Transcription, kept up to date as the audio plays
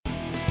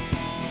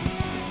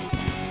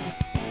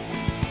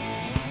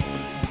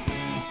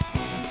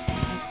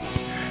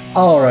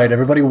All right,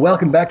 everybody,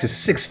 welcome back to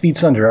 6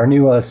 Feet Under, our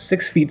new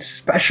 6 Feet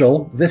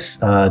special. This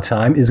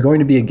time is going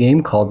to be a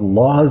game called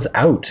Laws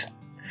Out,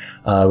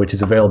 which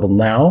is available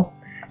now,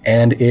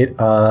 and it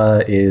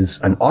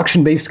is an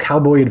auction-based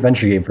cowboy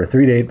adventure game for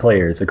 3 to 8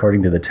 players,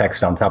 according to the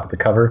text on top of the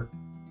cover,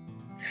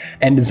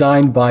 and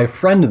designed by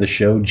friend of the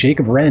show,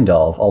 Jacob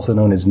Randolph, also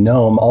known as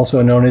Gnome,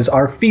 also known as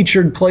our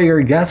featured player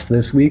guest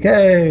this week.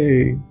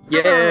 Hey!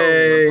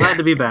 Yay! Glad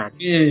to be back.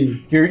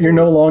 You're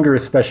no longer a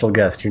special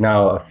guest. You're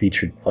now a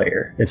featured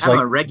player. I'm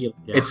a regular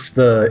guest.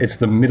 It's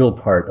the middle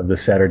part of the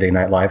Saturday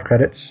Night Live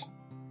credits.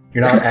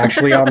 You're not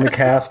actually on the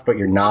cast, but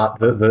you're not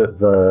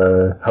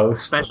the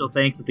host. Special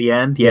thanks at the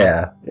end.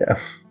 Yeah.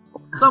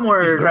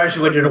 Somewhere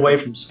graduated away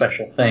from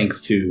special thanks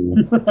to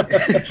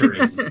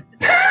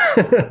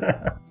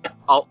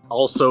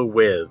Also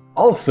with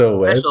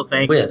special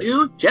thanks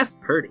to Jess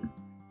Purdy.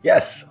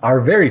 Yes, our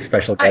very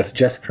special guest,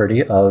 Jess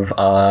Purdy of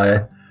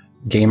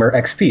Gamer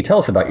XP. Tell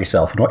us about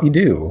yourself and what you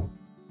do,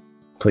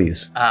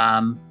 please.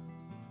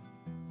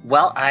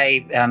 Well,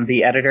 I am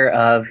the editor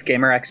of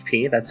Gamer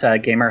XP. That's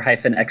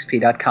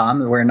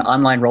gamer-xp.com. We're an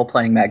online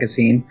role-playing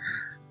magazine,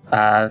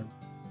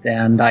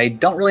 and I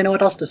don't really know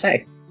what else to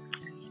say.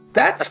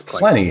 That's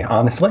plenty,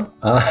 honestly.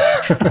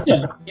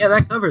 Yeah,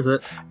 that covers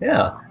it.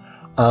 Yeah.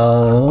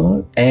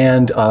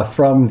 And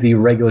from the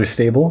regular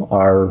stable,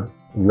 our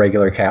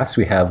regular cast,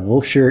 we have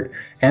Wolfshirt,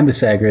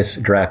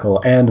 Ambisagris,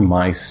 Drackle, and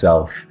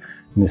myself,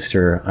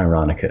 Mr.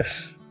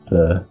 Ironicus,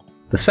 the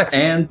sex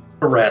and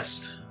the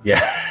rest.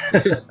 Yeah.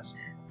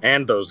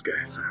 And those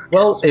guys.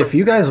 Well, if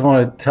you guys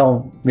want to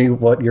tell me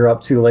what you're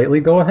up to lately,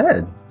 go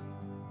ahead.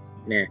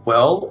 Nah.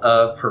 Well,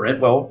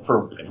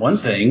 for one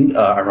thing,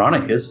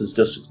 Ironicus has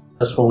just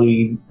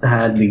successfully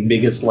had the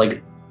biggest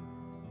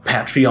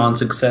Patreon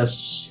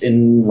success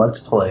in Let's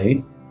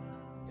Play.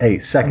 Hey,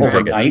 second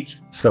overnight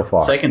biggest so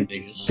far. Second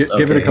biggest.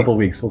 Give it a couple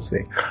weeks, we'll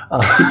see.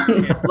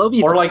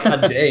 Or like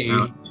a day,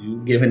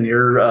 given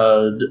your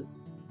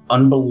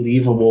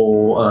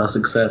unbelievable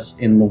success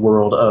in the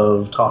world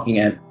of talking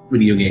at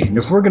video games.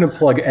 If we're going to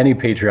plug any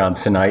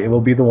Patreons tonight, it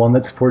will be the one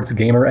that supports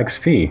Gamer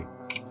XP.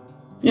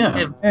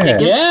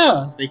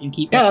 Yeah. So they can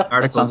keep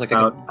articles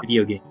about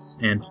video games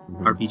and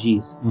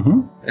RPGs.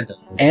 Mm-hmm.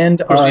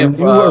 And our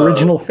new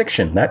original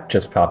fiction that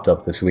just popped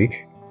up this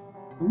week.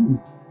 Ooh.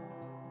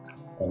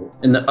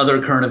 In the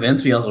other current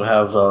events, we also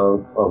have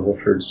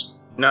Wolford's.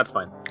 No, it's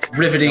fine.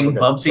 Riveting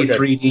Bubsy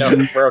 3D. No,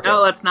 we're okay.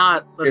 No, let's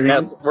not.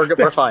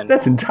 We're fine.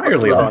 That's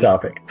entirely on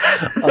topic.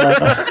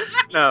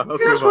 No,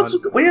 let's move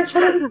on. Yes,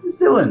 what everybody's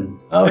doing.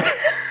 Okay.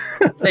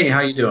 Hey,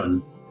 how you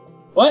doing?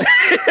 What?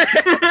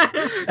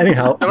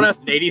 Anyhow, don't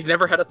ask Nate. He's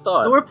never had a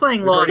thought. So we're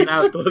playing Laws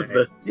Out.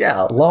 This.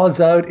 Yeah, Laws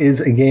Out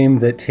is a game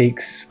that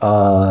takes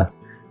a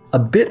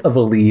bit of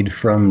a lead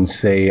from,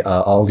 say,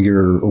 all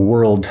your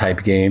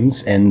world-type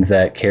games, and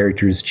that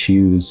characters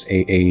choose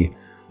a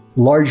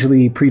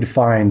largely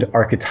predefined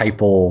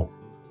archetypal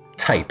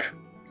type.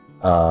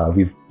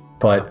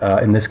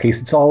 But in this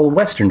case, it's all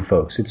Western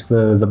folks. It's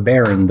the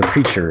Baron, the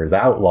Preacher, the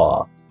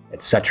Outlaw,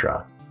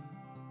 etc.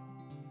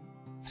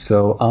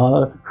 So,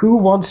 who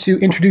wants to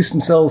introduce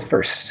themselves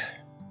first?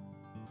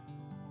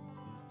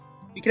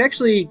 You can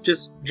actually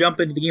just jump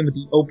into the game with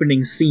the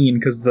opening scene,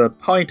 because the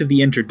point of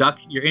your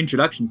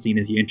introduction scene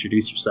is you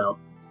introduce yourself.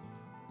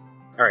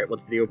 Alright,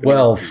 what's the opening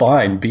Well, scene?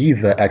 fine, be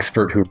the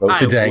expert who wrote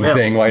the dang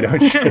thing, why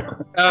don't you?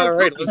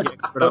 Alright,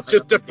 let's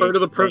just defer to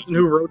the person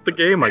who wrote the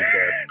game, I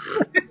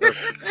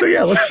guess. So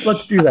yeah,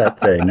 let's do that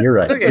thing. You're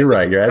right, Okay. you're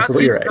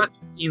absolutely how right.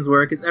 introduction scenes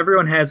work is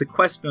everyone has a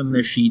question on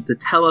their sheet to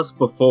tell us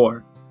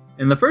before.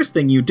 And the first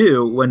thing you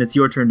do when it's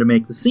your turn to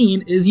make the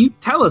scene is you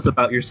tell us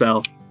about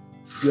yourself.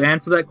 You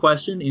answer that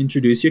question,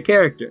 introduce your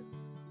character.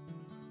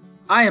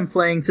 I am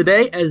playing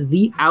today as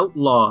the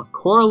Outlaw,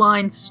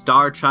 Coraline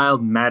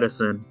Starchild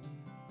Madison.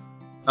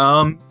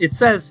 It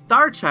says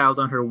Starchild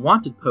on her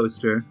wanted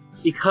poster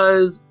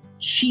because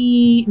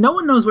no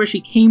one knows where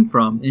she came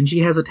from, and she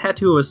has a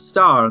tattoo of a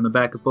star on the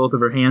back of both of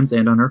her hands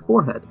and on her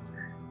forehead.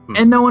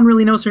 And no one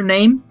really knows her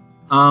name.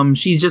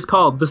 She's just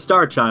called the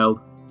Starchild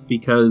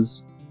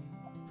because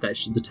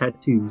that's the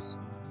tattoos.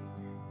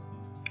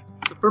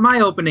 So for my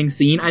opening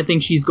scene, I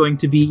think she's going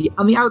to be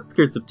on the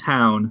outskirts of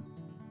town.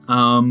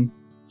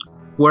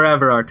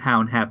 Wherever our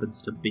town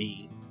happens to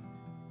be.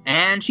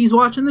 And she's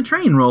watching the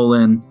train roll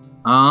in.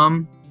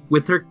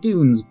 With her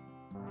goons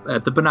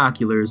at the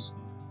binoculars.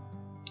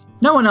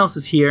 No one else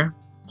is here.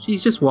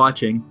 She's just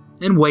watching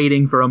and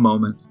waiting for a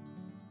moment.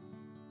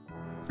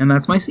 And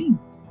that's my scene.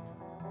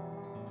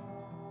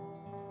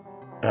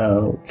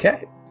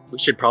 Okay. We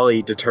should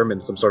probably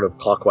determine some sort of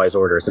clockwise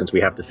order since we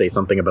have to say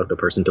something about the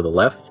person to the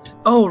left.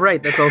 Oh,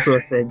 right, that's also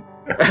a thing.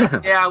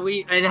 Yeah,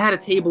 I had a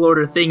table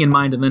order thing in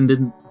mind and then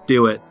didn't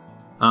do it.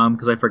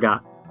 Because I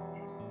forgot.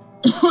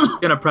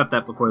 Gonna prep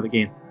that before the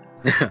game.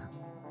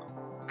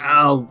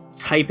 I'll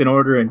type an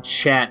order in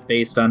chat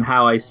based on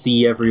how I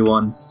see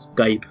everyone's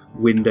Skype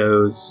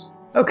windows.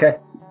 Okay.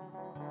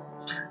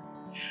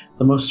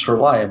 The most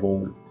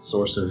reliable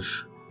source of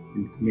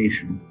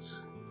information.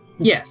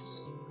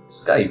 Yes.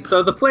 Skype.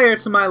 So the player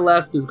to my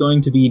left is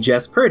going to be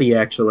Jess Purdy,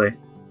 actually.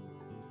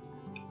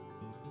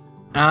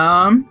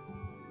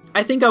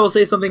 I think I will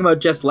say something about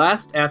Jess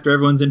last after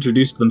everyone's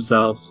introduced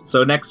themselves.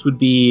 So next would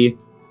be,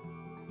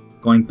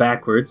 going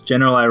backwards,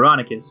 General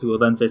Ironicus, who will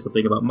then say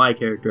something about my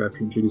character after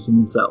introducing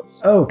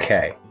themselves.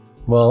 Okay.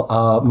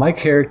 Well, my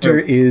character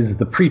is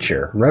the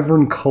preacher,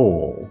 Reverend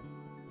Cole.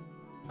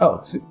 Oh,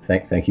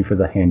 thank you for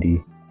the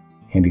handy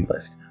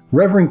list.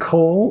 Reverend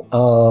Cole,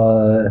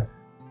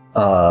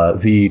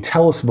 the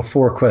tell us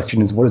before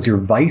question is, what is your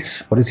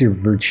vice? What is your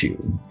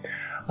virtue?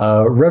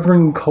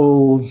 Reverend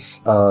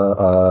Cole's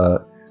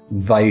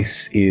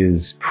vice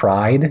is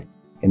pride,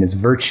 and his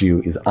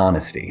virtue is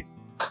honesty.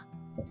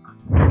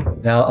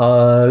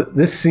 Now,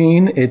 this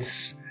scene,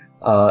 it's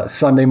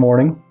Sunday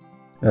morning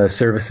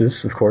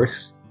services, of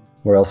course.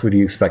 Where else would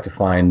you expect to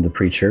find the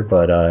preacher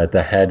but at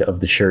the head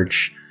of the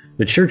church?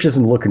 The church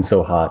isn't looking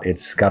so hot.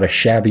 It's got a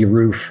shabby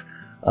roof.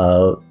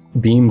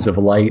 Beams of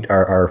light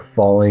are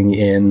falling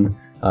in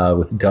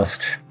with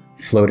dust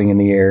floating in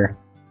the air.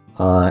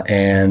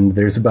 And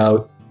there's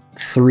about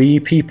 3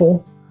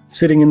 people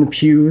sitting in the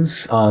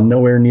pews,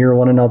 nowhere near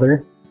one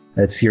another.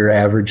 That's your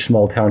average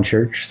small town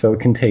church, so it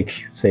can take,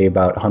 say,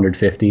 about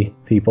 150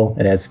 people.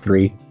 It has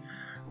 3.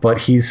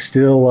 But he's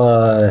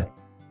still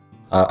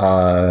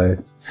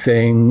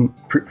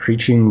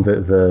preaching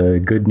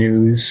the good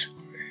news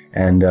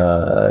and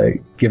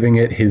giving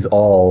it his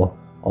all,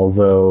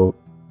 although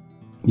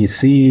you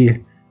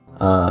see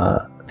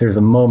there's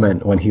a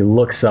moment when he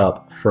looks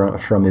up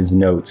from his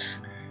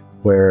notes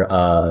where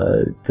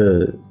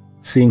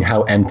seeing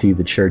how empty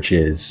the church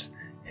is,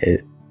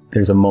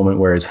 there's a moment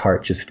where his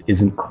heart just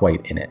isn't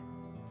quite in it.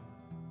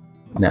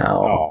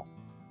 Now,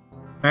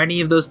 Are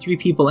any of those 3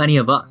 people any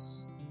of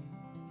us?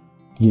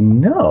 you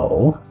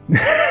know...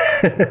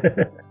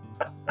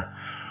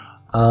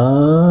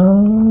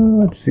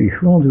 let's see,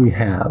 who all do we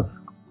have?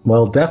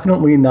 Well,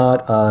 definitely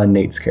not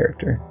Nate's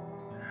character.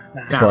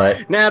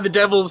 But Nah, the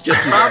devil's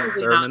just not the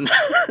sermon.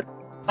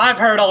 I've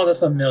heard all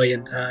this a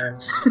million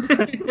times.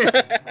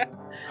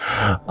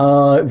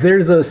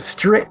 there's a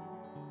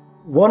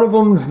one of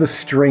them's the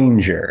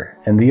stranger,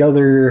 and the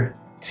other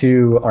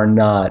 2 are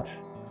not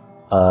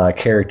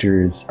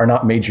characters, are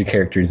not major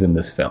characters in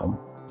this film.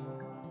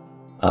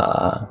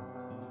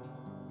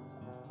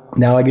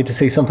 Now I get to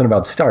say something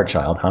about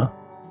Starchild, huh?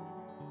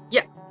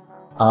 Yeah.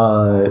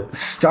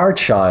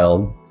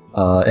 Starchild,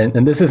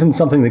 and this isn't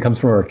something that comes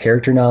from our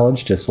character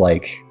knowledge, just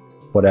like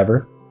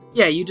whatever.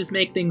 Yeah, you just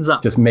make things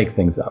up. Just make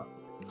things up.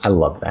 I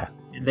love that.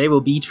 And they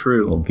will be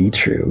true. Will be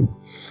true.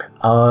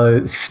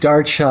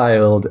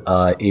 Starchild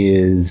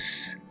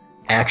is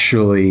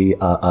actually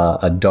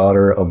a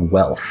daughter of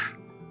wealth,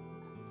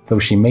 though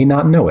she may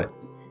not know it.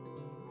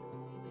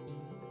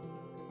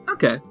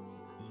 Okay.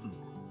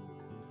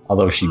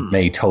 Although she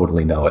may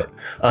totally know it.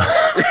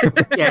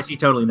 Yeah, she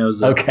totally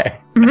knows it. Okay.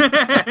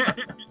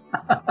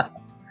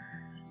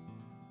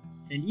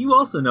 And you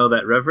also know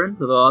that, Reverend,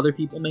 though other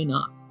people may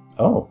not.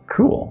 Oh,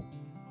 cool.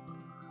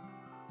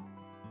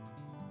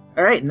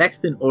 Alright,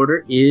 next in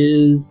order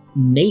is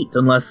Nate,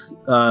 unless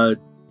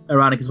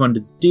Ironicus wanted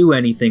to do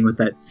anything with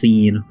that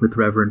scene with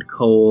Reverend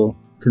Cole,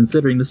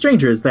 considering the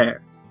stranger is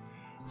there.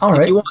 All If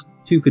right. you want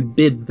to, could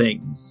bid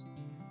things.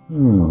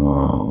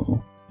 Hmm.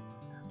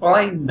 Well,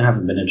 I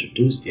haven't been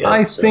introduced yet.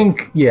 I so-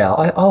 think, yeah,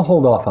 I'll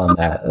hold off on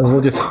that. We'll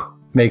just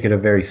make it a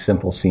very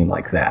simple scene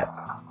like that.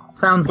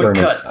 Sounds Quick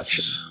good.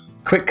 cuts.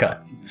 Quick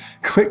cuts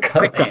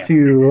cuts.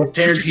 to...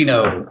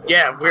 Tarantino.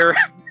 Yeah, we're...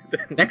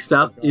 Next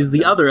up is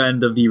the other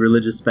end of the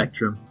religious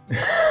spectrum.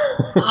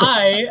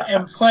 I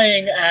am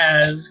playing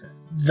as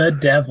the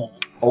devil.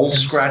 Old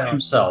Scratch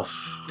himself.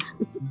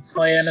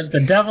 Playing as the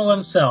devil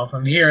himself.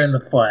 I'm here in the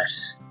flesh.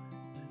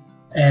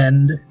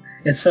 And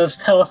it says,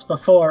 tell us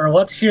before,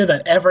 what's here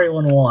that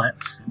everyone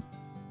wants?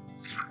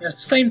 It's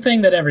the same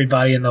thing that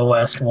everybody in the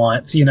West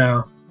wants, you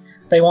know.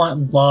 They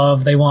want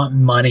love, they want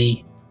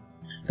money,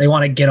 they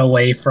want to get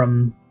away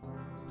from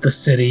the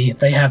city.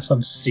 They have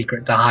some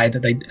secret to hide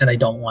and they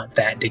don't want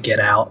that to get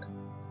out.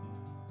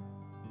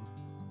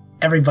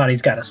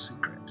 Everybody's got a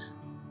secret.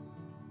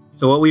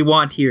 So what we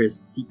want here is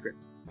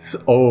secrets.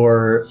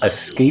 Or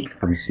escape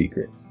from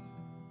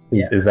secrets.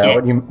 Is that Yeah.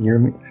 what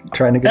you're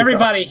trying to get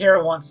Everybody across?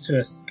 here wants to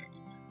escape.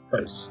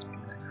 First.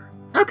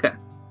 Okay. I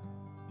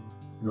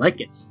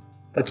like it.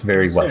 That's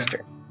very Sure.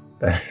 Western.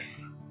 That's...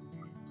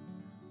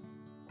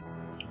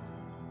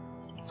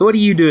 So what are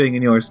you doing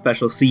in your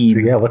special scene? So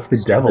yeah, what's the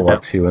devil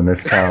up to in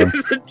this town?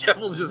 the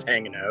devil's just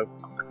hanging out.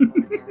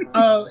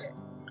 Oh,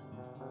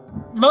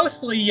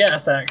 mostly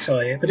yes,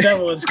 actually. The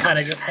devil is kind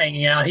of just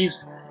hanging out.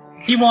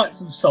 He wants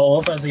some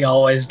souls, as he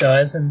always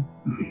does, and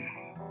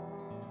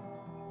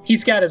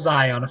he's got his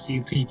eye on a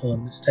few people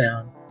in this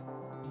town.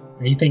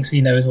 And he thinks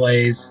he knows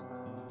ways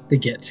to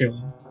get to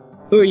them.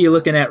 Who are you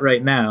looking at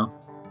right now?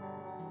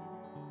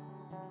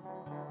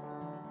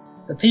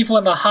 The people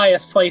in the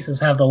highest places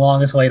have the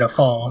longest way to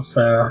fall,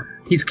 so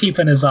he's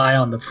keeping his eye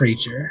on the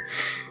preacher.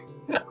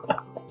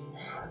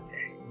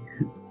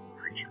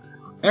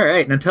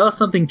 Alright, now tell us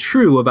something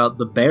true about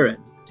the Baron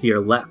to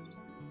your left.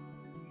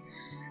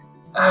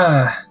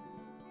 Ah,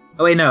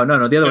 Oh wait, no, the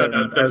other way No,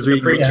 around. the- I was the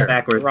reading it preacher.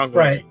 backwards. Wrong way.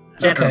 right.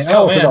 Okay.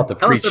 Tell oh, us man. about the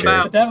Tell us preacher.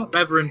 about The devil-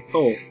 Reverend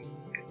Cole.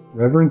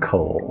 Reverend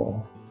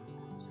Cole.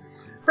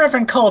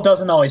 Reverend Cole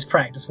doesn't always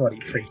practice what he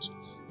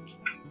preaches.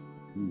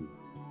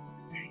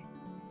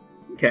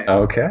 Okay.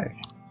 Okay.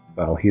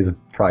 Well, he's a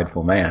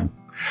prideful man.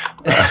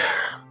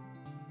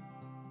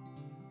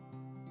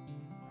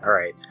 All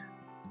right.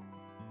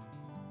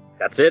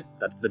 That's it.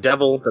 That's the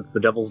devil. That's the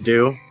devil's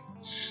due.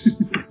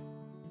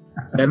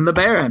 Then the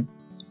Baron.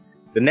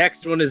 The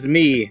next one is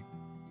me,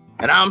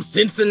 and I'm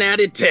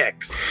Cincinnati,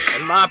 Tex,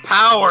 and my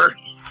power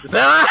is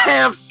that I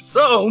have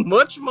so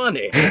much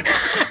money.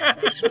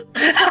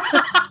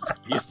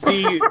 You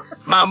see,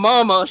 my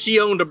mama, she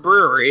owned a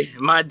brewery,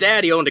 and my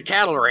daddy owned a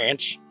cattle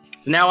ranch,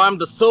 so now I'm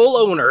the sole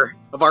owner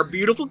of our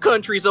beautiful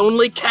country's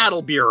only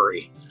cattle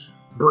brewery.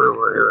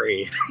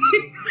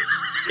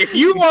 If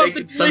you want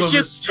the Some of his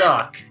delicious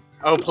stock.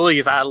 Oh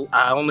please, I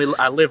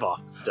live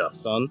off the stuff,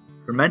 son.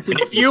 Fermented.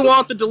 And if you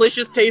want the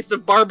delicious taste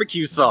of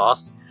barbecue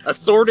sauce,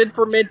 assorted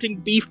fermenting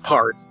beef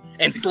parts,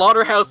 and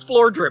slaughterhouse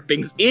floor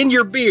drippings in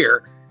your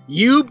beer,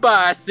 you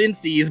buy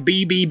Cincy's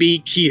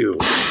BBBQ.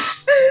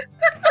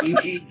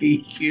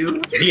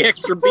 BBQ. The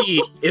extra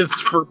B is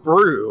for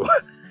brew.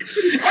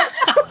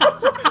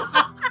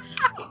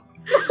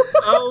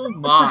 Oh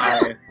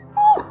my.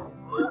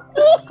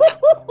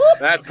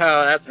 That's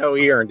how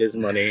he earned his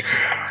money.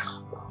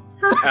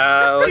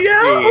 Let's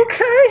see.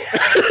 okay.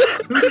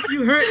 Who did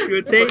you hurt to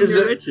attain Is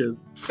your it-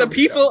 riches? The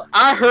people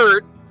I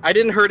hurt, I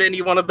didn't hurt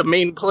any one of the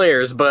main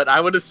players, but I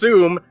would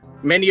assume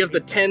many of the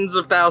tens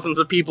of thousands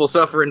of people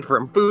suffering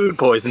from food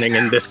poisoning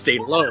in this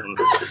state alone,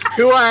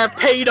 who I have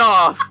paid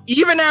off.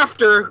 Even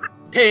after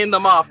paying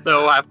them off,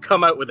 though, I've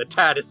come out with a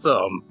tidy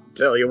sum.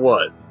 Tell you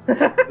what.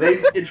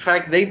 In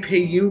fact, they pay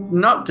you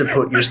not to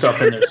put your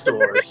stuff in their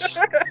stores.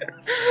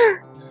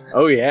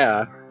 Oh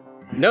yeah.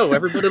 No,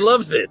 everybody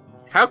loves it.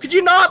 How could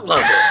you not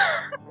love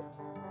it?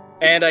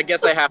 And I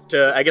guess I have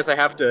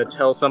to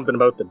tell something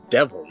about the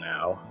devil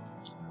now.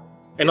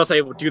 Unless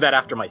I will do that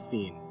after my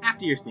scene.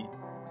 After your scene.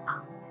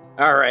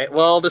 Alright,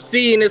 well, the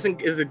scene isn't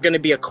going to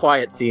be a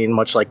quiet scene,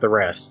 much like the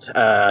rest.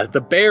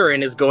 The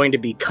Baron is going to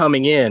be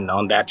coming in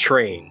on that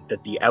train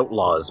that the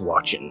outlaw is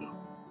watching.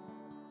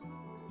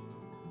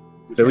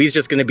 So he's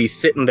just going to be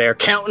sitting there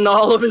counting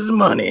all of his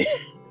money,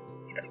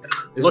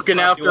 This looking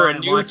is after a Populi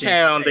new watching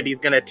town today. that he's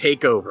going to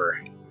take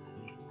over.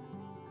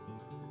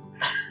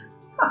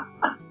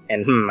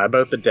 And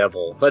about the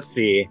devil. Let's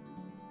see.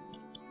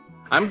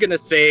 I'm going to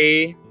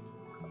say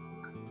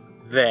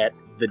that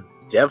the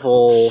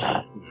devil...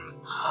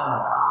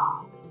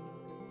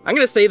 I'm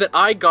gonna say that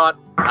I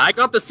got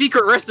the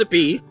secret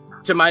recipe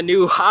to my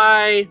new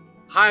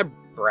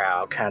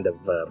highbrow kind of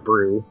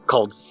brew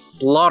called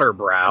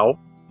Slaughterbrow.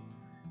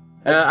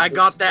 I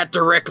got that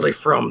directly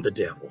from the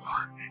devil.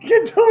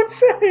 You don't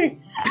say.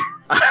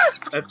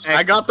 That's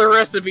I got the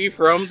recipe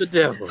from the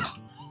devil.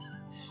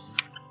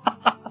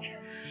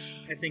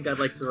 I think I'd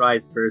like to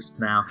rise first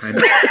now.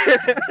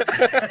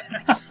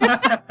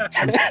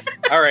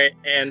 All right,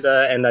 and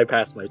I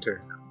passed my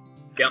turn.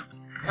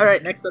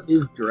 Alright, next up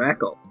is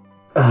Drackle.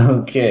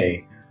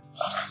 Okay.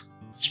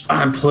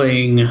 I'm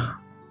playing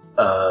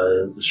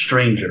the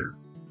Stranger.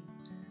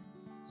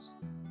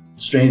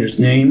 Stranger's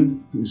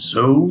name is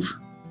Zove.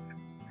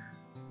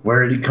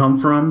 Where did he come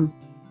from?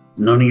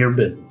 None of your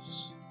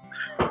business.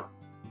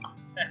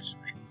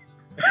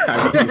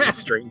 I mean, he's a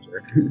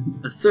stranger.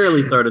 A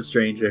surly sort of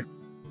stranger.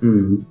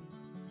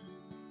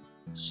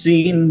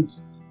 Seemed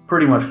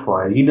pretty much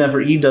quiet.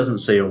 He doesn't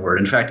say a word.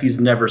 In fact, he's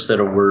never said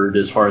a word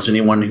as far as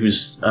anyone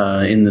who's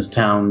in this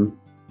town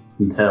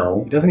can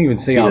tell. He doesn't even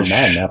say Yeah,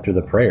 amen after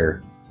the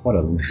prayer. What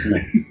a...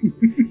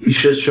 He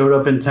just showed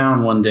up in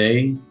town one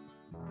day,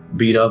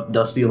 beat up,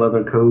 dusty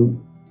leather coat,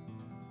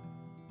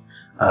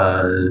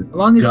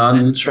 Long as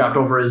gun strapped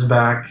over his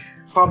back.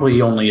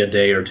 Probably only a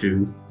day or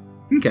two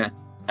Okay.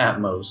 at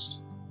most.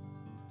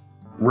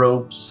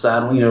 Rope,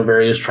 saddle,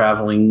 various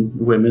traveling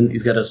women.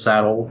 He's got a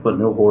saddle, but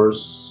no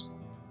horse.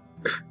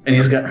 And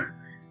he's got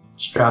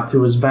strapped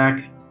to his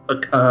back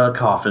a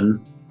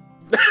coffin.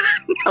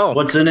 Oh,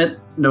 What's in it?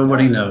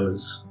 Nobody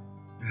knows.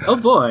 Oh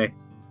boy.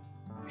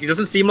 he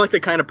doesn't seem like the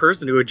kind of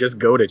person who would just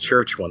go to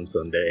church one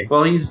Sunday.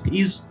 Well,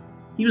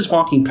 he was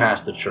walking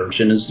past the church,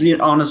 and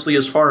honestly,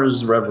 as far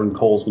as Reverend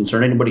Cole's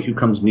concerned, anybody who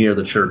comes near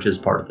the church is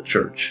part of the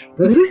church.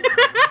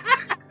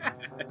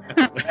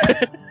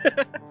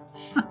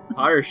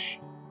 Harsh.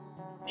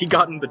 He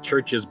got in the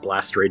church's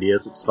blast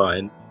radius. It's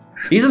fine.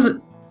 He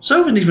doesn't. So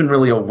isn't even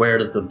really aware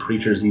that the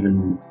preacher's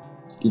even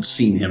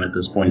seen him at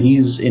this point.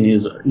 He's in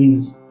his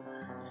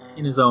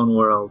own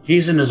world.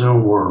 He's in his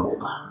own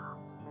world.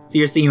 So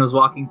your scene was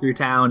walking through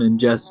town and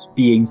just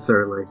being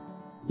surly.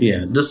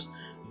 Yeah, just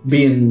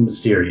being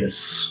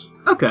mysterious.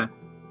 Okay.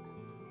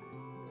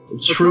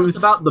 So tell Truth us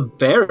about the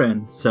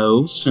Baron,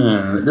 so...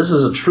 This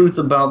is a truth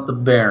about the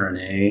Baron,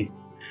 eh?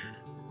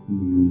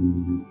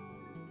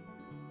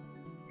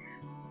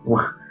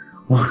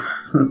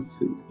 Let's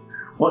see.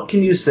 What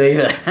can you say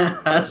that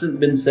hasn't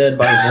been said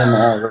by him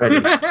already?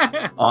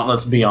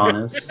 Let's be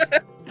honest.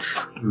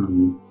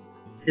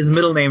 His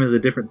middle name is a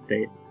different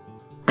state.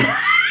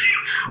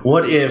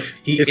 What if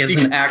he His isn't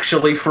secret-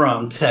 actually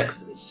from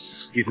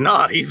Texas? He's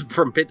not. He's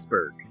from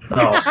Pittsburgh.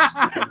 Oh.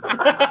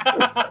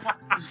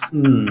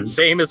 Hmm.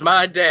 Same as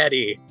my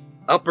daddy.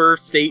 Upper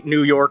state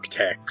New York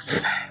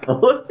Tex.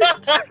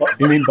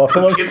 You mean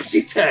Buffalo?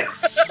 Poughkeepsie,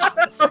 Tex.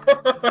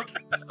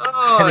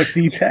 Oh,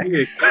 Tennessee,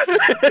 Tex?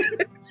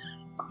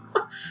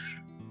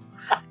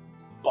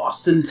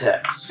 Boston,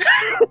 Tex.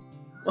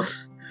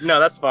 No,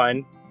 that's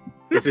fine.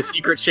 It's his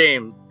secret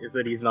shame is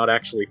that he's not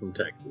actually from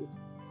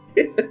Texas.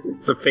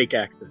 It's a fake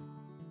accent.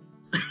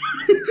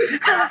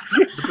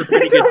 it's a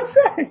pretty good. Don't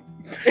say.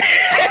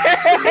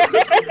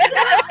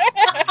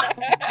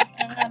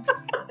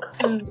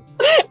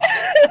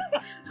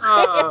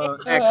 Oh,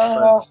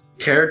 excellent.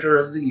 Character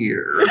of the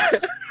year.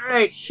 All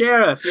right,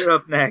 Sheriff, you're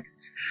up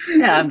next.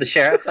 Yeah, I'm the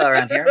sheriff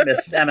around here,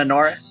 Miss Emma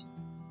Norris.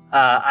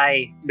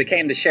 I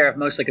became the sheriff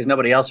mostly because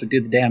nobody else would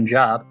do the damn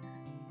job.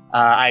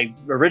 I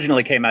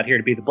originally came out here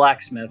to be the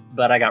blacksmith,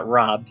 but I got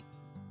robbed.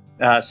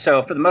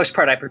 So for the most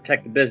part, I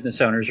protect the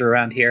business owners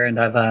around here, and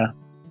I've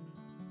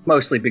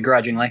mostly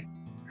begrudgingly.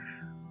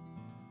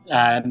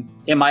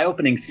 In my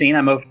opening scene,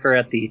 I'm over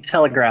at the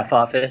telegraph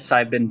office.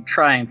 I've been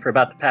trying for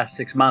about the past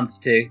 6 months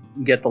to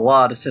get the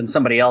law to send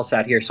somebody else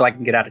out here so I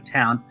can get out of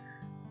town.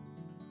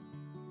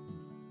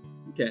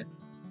 Okay.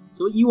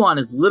 So what you want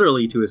is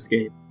literally to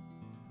escape.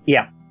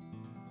 Yeah.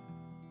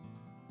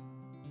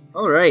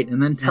 All right,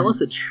 and then tell us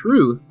a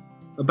truth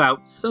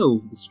about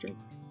So the Stranger.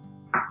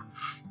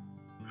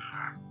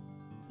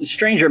 The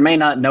stranger may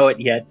not know it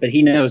yet, but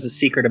he knows a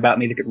secret about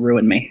me that could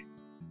ruin me.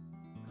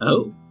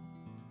 Oh,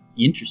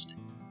 interesting.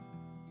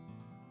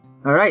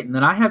 All right, and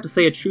then I have to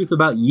say a truth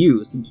about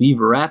you, since we've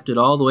wrapped it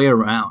all the way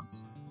around.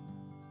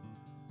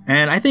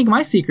 And I think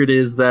my secret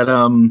is that,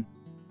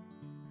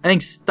 I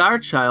think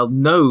Starchild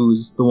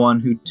knows the one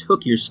who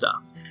took your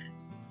stuff.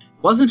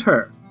 Wasn't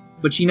her,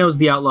 but she knows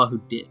the outlaw who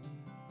did.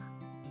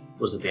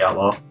 Was it the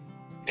outlaw?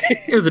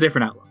 It was a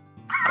different outlaw.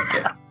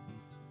 Okay.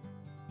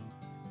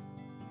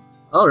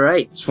 All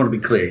right. Just want to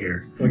be clear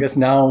here. So I guess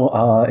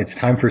now it's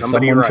time for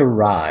Somebody someone to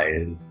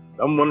rises. rise.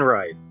 Someone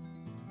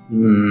rises.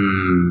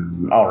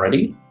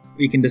 Already?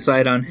 We can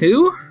decide on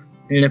who,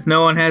 and if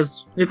no one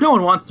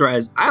wants to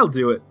rise, I'll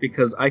do it,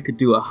 because I could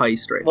do a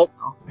heist right Well,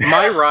 now.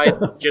 My rise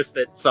is just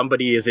that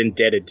somebody is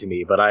indebted to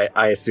me, but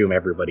I assume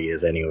everybody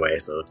is anyway,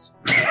 so it's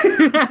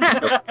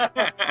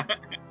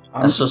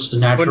That's just the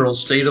natural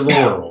state of the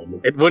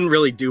world. it wouldn't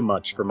really do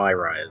much for my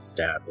rise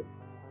to happen.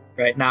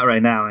 Right, not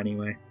right now,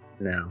 anyway.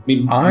 No. I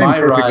mean, I'm my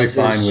perfectly rise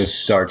fine is- with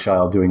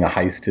Starchild doing a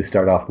heist to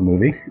start off the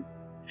movie.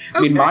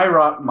 I mean,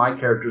 Okay. my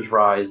character's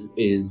rise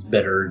is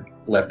better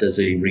left as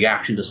a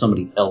reaction to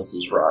somebody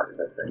else's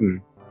rise, I think.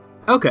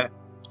 Okay.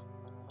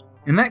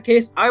 In that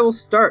case, I will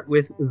start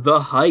with the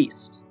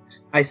heist.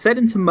 I set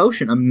into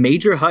motion a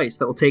major heist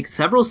that will take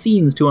several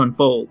scenes to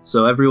unfold,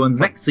 so everyone's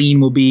next scene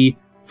will be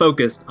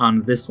focused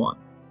on this one.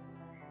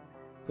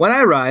 When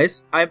I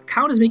rise, I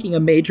count as making a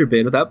major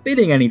bid without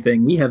bidding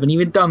anything. We haven't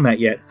even done that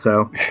yet,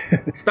 so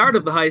start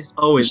of the heist You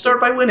always. start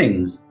by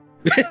winning.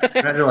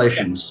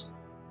 Congratulations.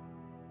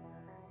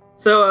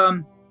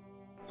 So,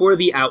 for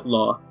the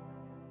outlaw,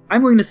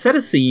 I'm going to set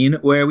a scene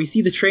where we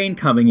see the train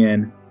coming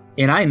in,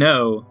 and I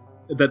know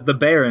that the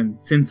Baron,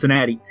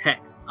 Cincinnati,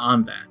 Tex, is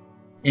on that,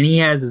 and he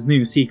has his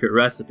new secret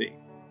recipe.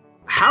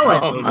 How I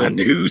know my this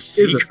new is a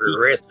secret secret,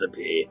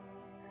 recipe.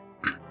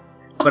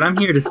 but I'm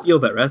here to steal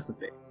that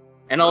recipe.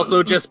 And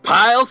also just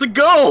piles of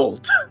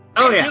gold!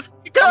 Oh yeah,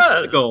 Just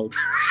because! the gold.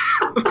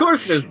 Of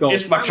course, there's gold.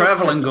 It's my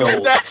traveling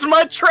gold. That's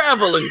my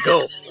traveling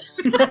gold!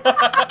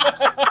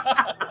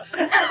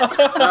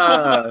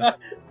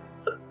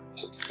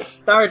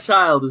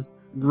 Starchild is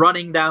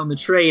running down the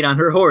train on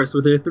her horse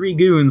with her 3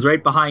 goons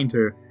right behind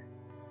her.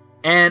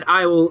 And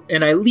I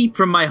leap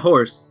from my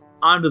horse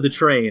onto the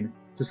train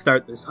to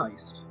start this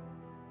heist.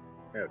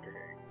 Okay.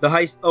 The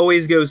heist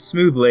always goes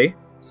smoothly,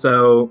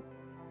 so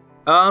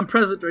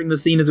present during the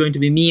scene is going to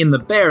be me and the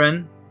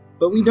Baron,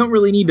 but we don't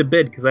really need to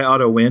bid because I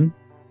auto-win.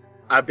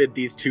 I bid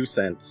these 2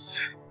 cents.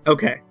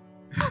 Okay.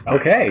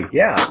 Okay,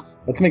 yeah.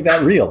 Let's make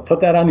that real. Put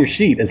that on your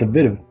sheet as a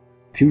bit of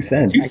 2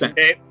 cents. 2 cents.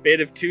 A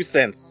bid of 2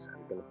 cents.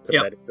 I'm gonna put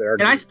Yep. that if there are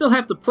And I still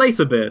have to place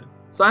a bid,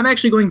 so I'm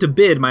actually going to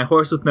bid my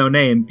horse with no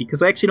name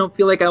because I actually don't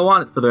feel like I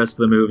want it for the rest of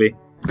the movie.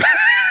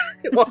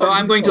 So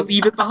I'm going to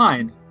leave it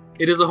behind.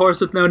 It is a horse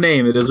with no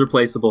name. It is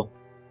replaceable.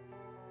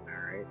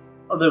 Alright.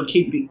 Although,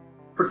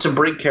 to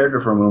break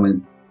character for a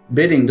moment,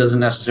 bidding doesn't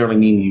necessarily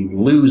mean you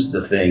lose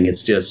the thing.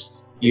 It's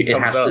just it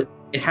comes has up. to.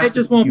 It has It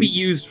just to won't be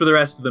used for the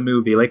rest of the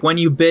movie. Like when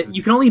you bid,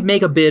 you can only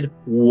make a bid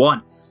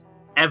once,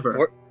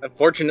 ever.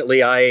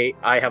 Unfortunately, I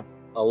have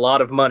a lot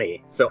of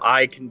money, so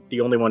I can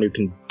the only one who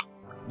can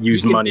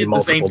use You can money bid the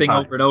multiple same thing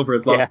times. over and over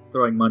as long Yeah. as it's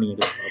throwing money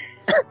at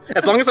it.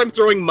 As long as I'm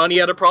throwing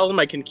money at a problem,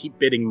 I can keep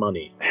bidding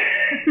money.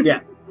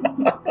 Yes.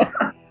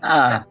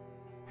 I'm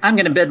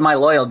going to bid my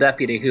loyal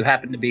deputy who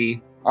happened to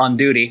be on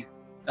duty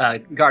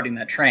guarding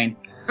that train.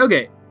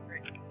 Okay.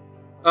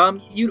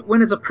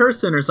 When it's a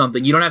person or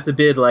something, you don't have to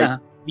bid Uh-huh.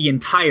 the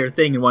entire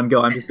thing in one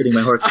go. I'm just bidding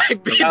my horse. I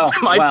bid Oh,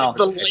 wow.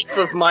 the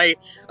life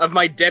of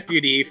my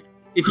deputy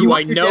If who I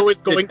want your know is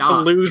deputy going to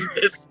die, lose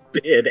this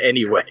bid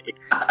anyway.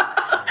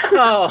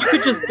 Oh, you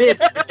could just bid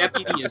that the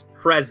deputy is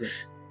present.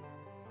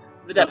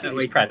 the So that way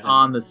deputy's he's present.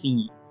 on the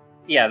scene.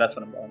 Yeah, that's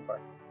what I'm going for.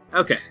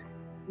 Okay.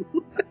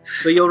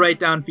 So you'll write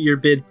down for your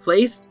bid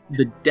placed,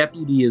 the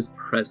deputy is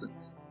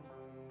present.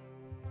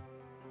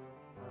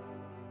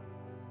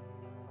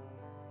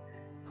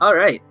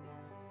 Alright.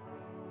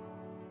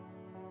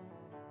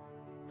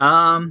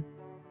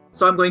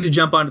 So I'm going to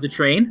jump onto the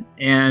train,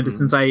 and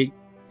since I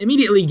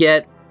immediately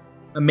get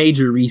a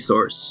major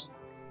resource,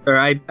 or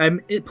I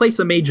place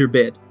a major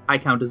bid, I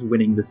count as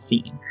winning the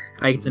scene.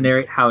 I get to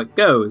narrate how it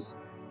goes.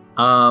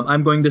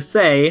 I'm going to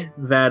say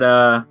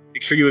that,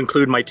 Make sure you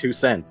include my 2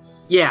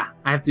 cents. yeah,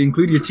 I have to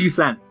include your 2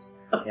 cents.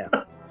 Yeah.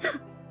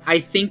 I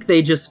think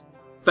they just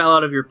fell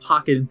out of your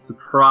pocket in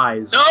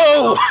surprise.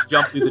 No!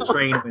 Jump through the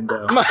train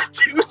window. My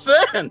 2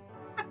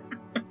 cents!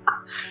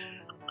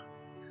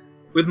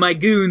 With my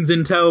goons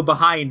in tow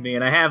behind me,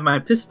 and I have my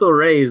pistol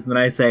raised, and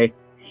I say,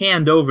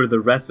 hand over the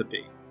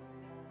recipe.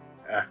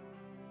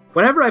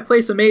 Whenever I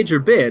place a major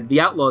bid,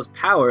 the outlaw's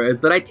power is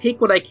that I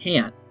take what I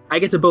can. I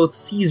get to both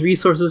seize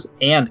resources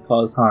and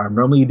cause harm.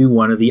 Normally you do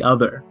one or the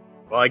other.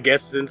 Well, I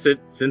guess since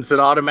it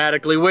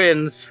automatically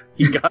wins,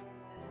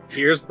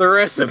 here's the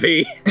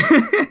recipe.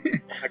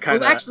 I kind Well,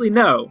 of actually,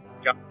 no.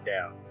 jumped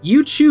down.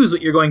 You choose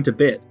what you're going to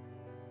bid.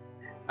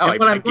 Oh, And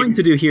what I'm going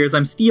to do here is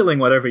I'm stealing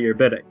whatever you're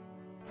bidding.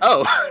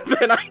 Oh,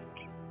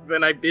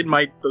 then I bid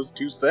those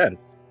 2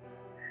 cents.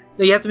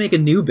 No, you have to make a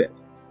new bid.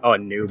 Oh, a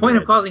new The point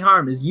bid. of causing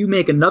harm is you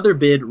make another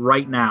bid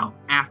right now,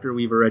 after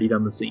we've already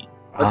done the scene.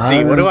 Let's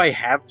see, what do I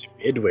have to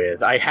bid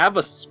with? I have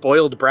a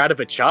spoiled brat of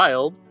a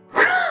child.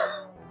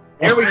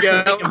 There we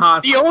go. Take him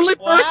hostage. The only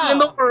person in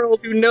the Wow.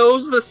 world who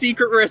knows the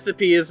secret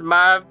recipe is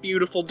my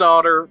beautiful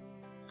daughter,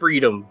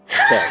 Freedom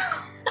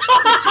Tex.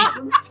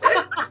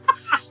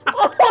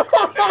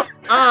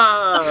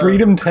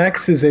 Freedom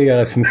Tex is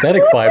a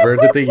synthetic fiber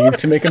that they use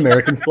to make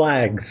American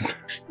flags.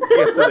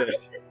 Yes, it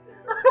is.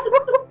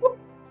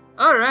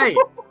 All right.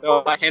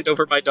 So I hand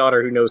over my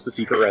daughter who knows the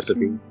secret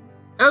recipe.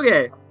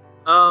 Okay.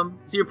 So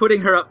you're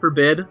putting her up for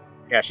bid,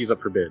 Yeah, she's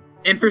up for bid.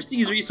 and for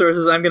seize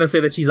resources, I'm going to say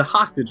that she's a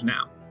hostage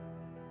now.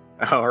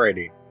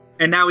 Alrighty.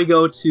 And now we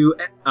go to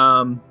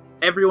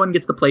everyone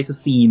gets to place a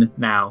scene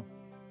now,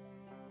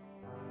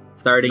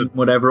 starting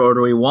whatever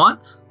order we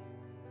want.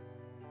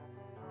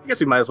 I guess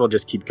we might as well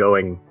just keep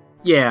going.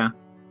 Yeah.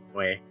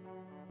 Way.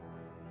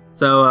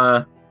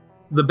 So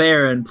the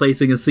Baron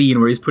placing a scene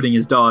where he's putting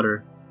his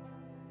daughter,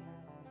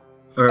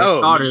 or his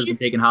Oh, daughter me? has been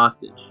taken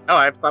hostage. Oh,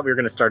 I thought we were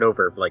going to start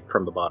over, like,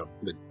 from the bottom.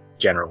 The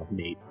general,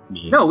 me.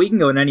 No, we can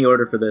go in any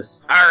order for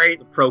this. Alright.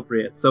 It's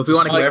appropriate. So if we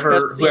want to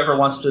Whoever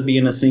wants to be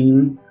in a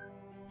scene.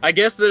 I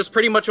guess there's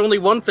pretty much only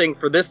one thing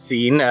for this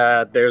scene.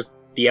 There's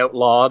the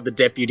outlaw, the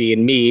deputy,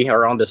 and me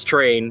are on this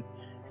train,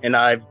 and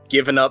I've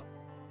given up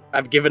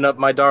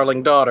my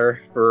darling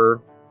daughter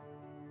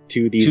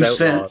to these 2 outlaws.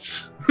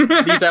 cents.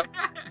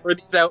 For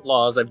these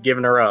outlaws, I've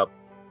given her up.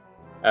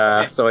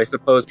 So I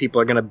suppose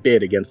people are gonna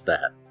bid against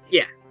that.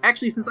 Yeah.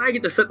 Actually, since I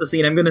get to set the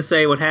scene, I'm going to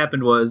say what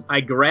happened was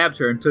I grabbed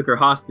her and took her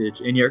hostage,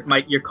 and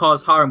your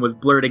cause harm was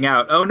blurting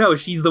out, oh no,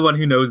 she's the one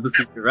who knows the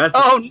secret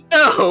recipe. Oh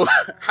no!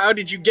 How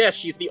did you guess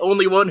she's the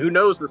only one who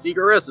knows the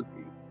secret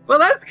recipe? Well,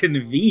 that's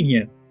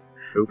convenience.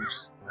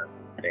 Oops.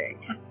 Dang.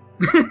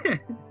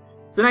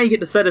 So now you get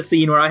to set a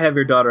scene where I have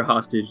your daughter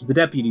hostage, the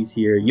deputy's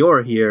here,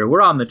 you're here,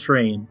 we're on the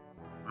train.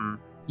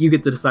 You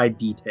get to decide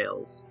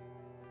details.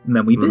 And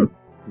then we bid.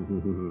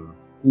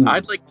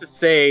 I'd like to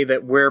say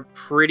that we're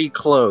pretty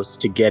close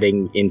to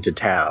getting into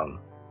town.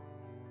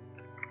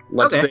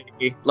 Let's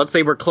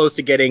say we're close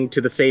to getting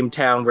to the same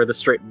town where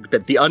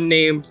the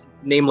unnamed,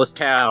 nameless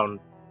town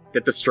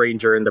that the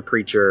stranger and the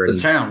preacher and The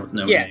town with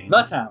no name.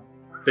 The town.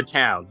 the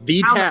town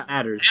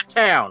Matters.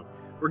 that town.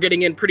 We're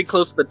getting in pretty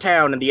close to the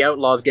town, and the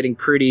outlaw's getting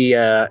pretty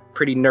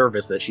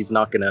nervous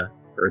that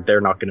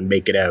they're not gonna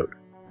make it out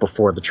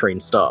before the train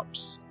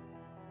stops.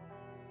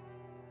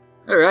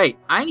 Alright,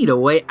 I need a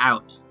way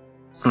out.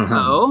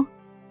 So,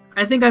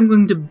 I think I'm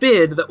going to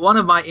bid that one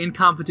of my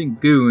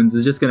incompetent goons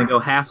is just going to go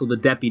hassle the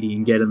deputy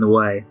and get in the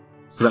way,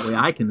 so that way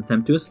I can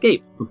attempt to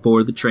escape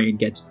before the train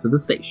gets to the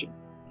station.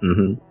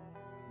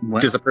 Mm-hmm.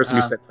 Does the person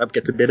who sets up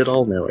get to bid at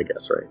all? No, I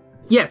guess, right?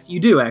 Yes, you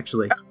do,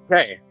 actually.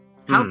 Okay.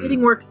 How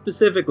bidding works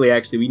specifically,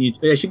 actually,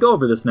 I should go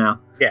over this now.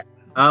 Yeah.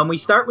 We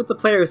start with the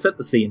player who set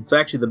the scene, so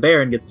actually the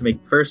Baron gets to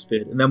make the first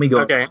bid, and then we go.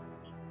 Okay.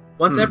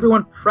 Once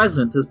everyone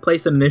present has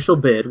placed an initial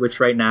bid, which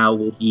right now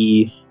will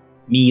be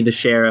me, the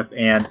sheriff,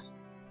 and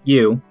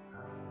you,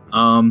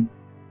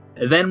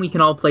 then we can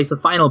all place a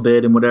final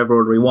bid in whatever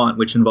order we want,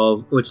 which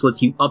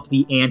lets you up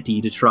the ante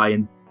to try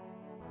and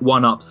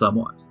one-up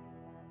someone.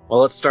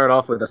 Well, let's start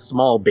off with a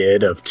small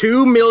bid of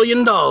 $2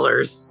 million.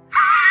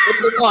 What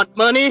do you want,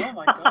 money? Oh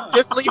my god.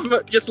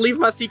 Just leave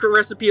my secret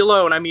recipe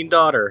alone. I mean,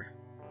 daughter.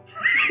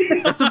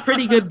 That's a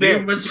pretty good Give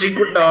bid. my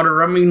secret daughter,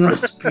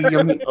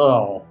 recipe,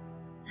 oh.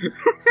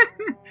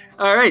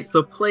 Alright,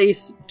 so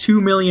place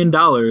 $2 million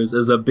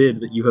as a bid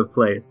that you have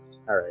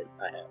placed. All right,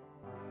 I have.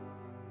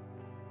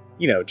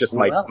 Just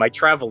my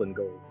traveling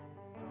gold.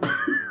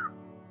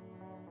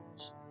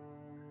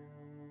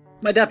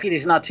 My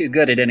deputy's not too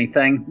good at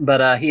anything,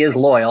 but he is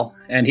loyal,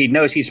 and he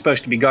knows he's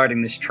supposed to be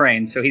guarding this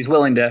train, so he's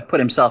willing to put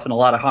himself in a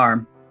lot of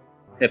harm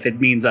if it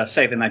means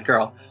saving that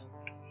girl.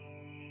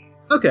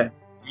 Okay.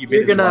 You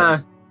You're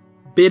gonna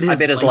bid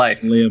his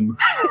life. Limb.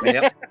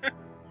 Yep.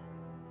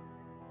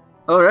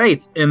 All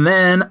right, and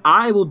then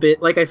I will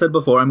bid, like I said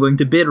before, I'm going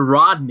to bid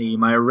Rodney,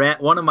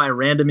 one of my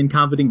random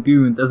incompetent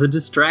goons, as a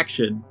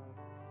distraction.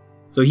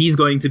 So he's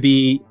going to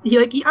be,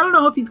 I don't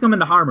know if he's coming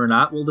to harm or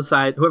not. We'll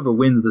decide, whoever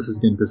wins this is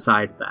going to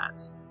decide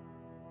that.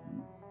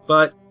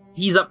 But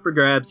he's up for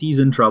grabs, he's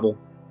in trouble.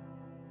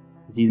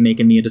 Because he's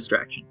making me a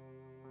distraction.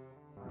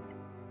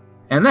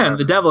 And then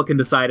the devil can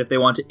decide if they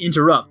want to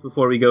interrupt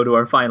before we go to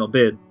our final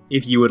bids,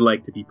 if you would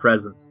like to be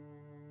present.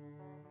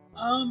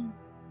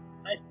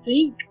 I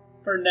think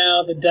for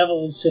now the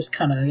devil is just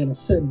kind of going to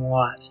sit and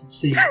watch and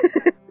see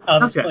how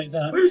this plays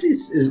out. Where is he?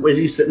 Is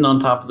he sitting on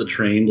top of the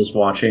train just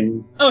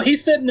watching? Oh,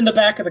 he's sitting in the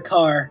back of the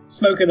car,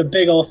 smoking a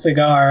big old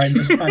cigar and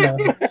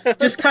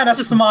just kind of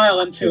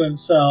smiling to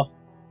himself.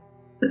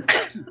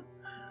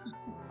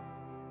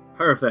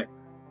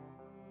 Perfect.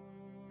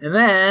 And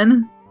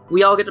then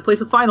we all get to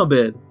place a final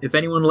bid, if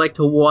anyone would like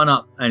to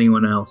one-up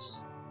anyone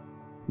else.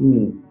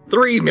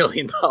 $3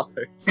 million.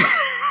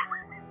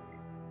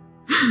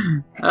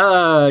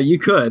 You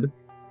could.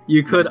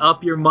 You could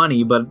up your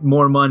money, but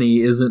more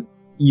money isn't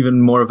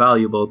even more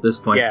valuable at this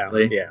point. Yeah.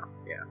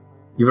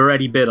 You've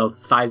already bid a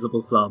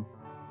sizable sum.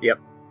 Yep.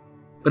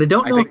 But I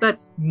don't know if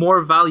that's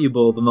more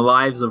valuable than the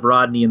lives of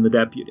Rodney and the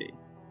deputy.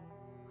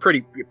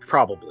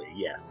 Probably,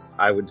 yes.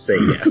 I would say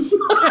yes.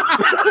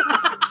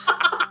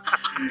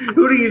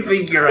 Who do you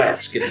think you're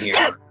asking here?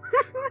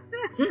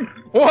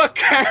 What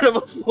kind of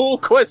a fool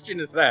question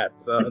is that,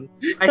 son?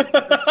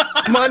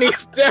 Money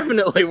is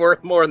definitely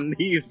worth more than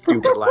these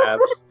stupid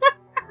laughs.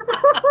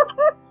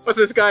 What's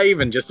this guy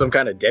even? Just some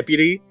kind of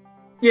deputy?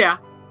 Yeah.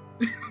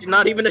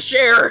 Not even a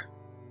share.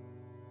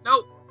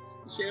 Nope.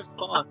 Just the sheriff's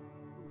paw.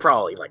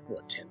 Probably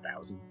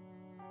 10,000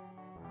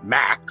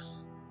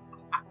 max.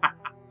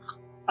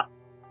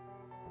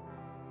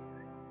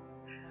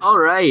 All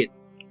right.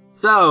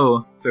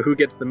 So who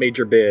gets the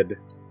major bid?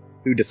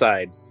 Who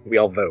decides? We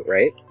all vote,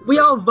 right? we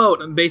all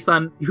vote based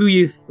on who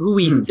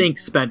we think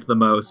spent the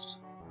most,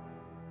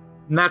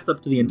 and that's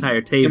up to the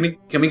entire table.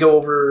 Can we go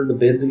over the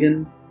bids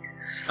again?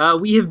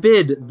 We have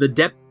bid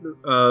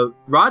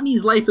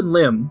Rodney's life and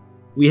limb.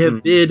 We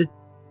have bid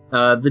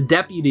the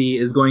deputy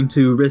is going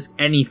to risk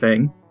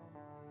anything,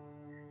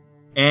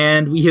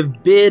 and we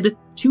have bid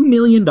 $2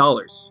 million.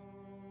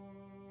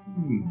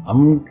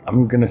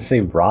 I'm gonna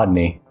say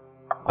Rodney.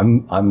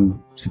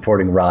 I'm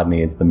supporting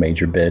Rodney as the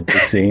major bid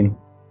this scene.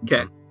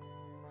 Okay.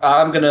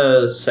 I'm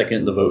gonna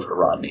second the vote for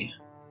Rodney.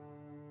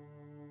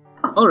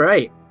 All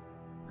right.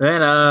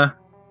 Then,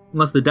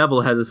 unless the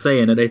devil has a say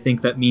in it, I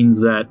think that means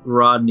that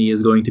Rodney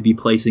is going to be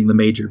placing the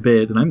major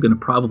bid, and I'm going to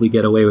probably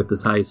get away with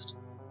this heist.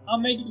 I'll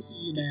make this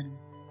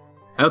unanimous.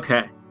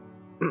 Okay.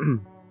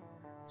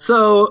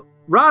 So,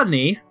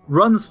 Rodney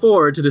runs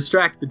forward to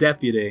distract the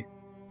deputy,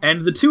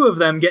 and the two of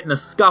them get in a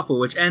scuffle,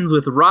 which ends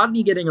with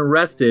Rodney getting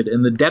arrested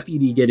and the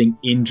deputy getting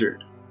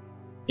injured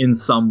in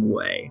some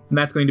way. And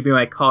that's going to be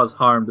my cause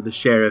harm to the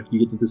sheriff. You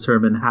get to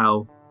determine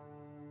how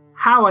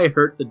I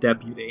hurt the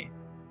deputy.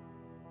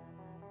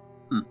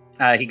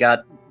 He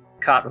got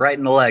caught right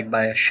in the leg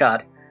by a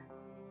shot.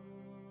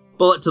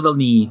 Bullet to the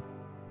knee.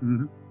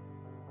 Mm-hmm.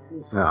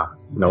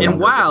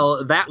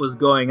 While that was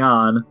going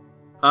on,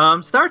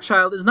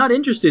 Starchild is not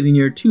interested in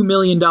your $2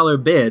 million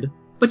bid,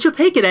 but she'll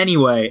take it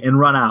anyway and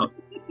run out.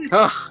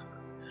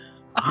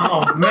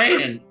 Oh,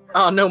 man.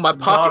 Oh, no, my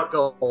pocket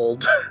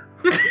gold.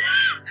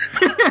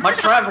 My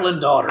traveling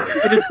daughter.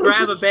 I just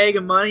grab a bag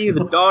of money,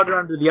 the daughter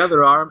under the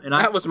other arm, and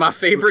That was my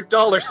favorite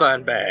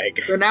 $sign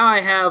bag. So now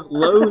I have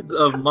loads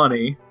of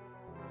money,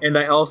 and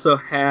I also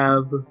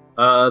have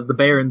the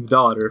Baron's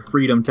daughter,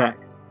 Freedom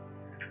Tex.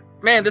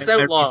 Man, this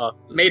And outlaw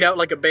made out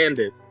like a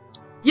bandit.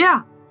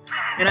 Yeah,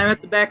 and I'm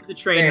at the back of the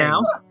train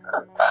now.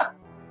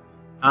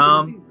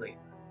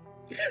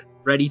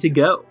 Ready to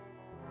go.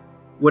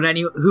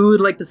 Who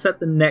would like to set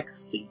the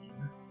next scene?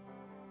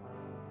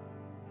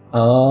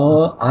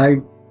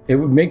 It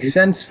would make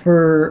sense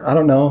for, I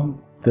don't know,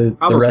 the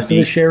rest of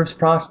the sheriff's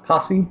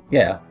posse?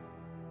 Yeah.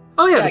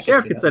 Oh yeah, Yeah, I the can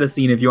sheriff see could that. set a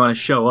scene if you want to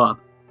show up.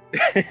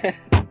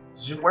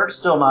 You're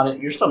still not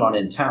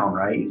in town,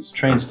 right? This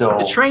train's still.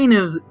 The train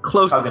is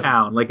close to Okay.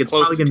 town. Like, it's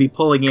Close probably going to be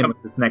pulling in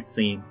with this next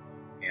scene.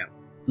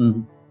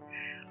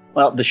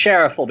 Well, the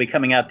sheriff will be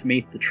coming out to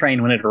meet the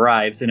train when it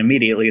arrives, and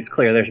immediately it's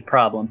clear there's a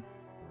problem.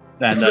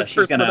 And There's a she's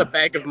person gonna. with a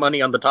bag of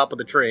money on the top of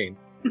the train.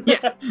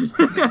 Yeah.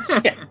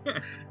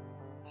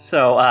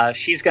 So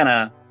she's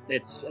gonna.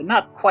 It's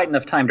not quite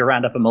enough time to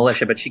round up a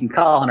militia, but she can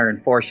call on her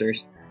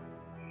enforcers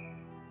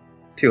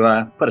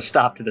to put a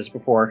stop to this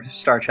before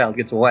Starchild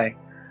gets away.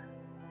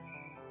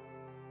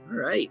 All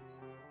right.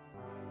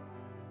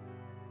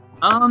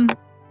 I'm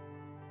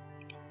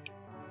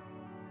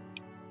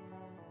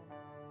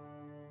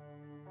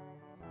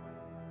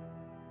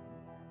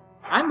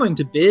going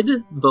to bid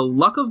the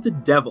luck of the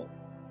devil.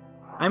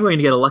 I'm going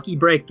to get a lucky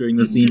break during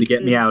the scene to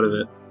get me out of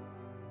it.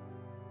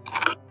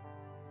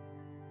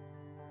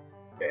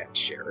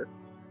 sheriff.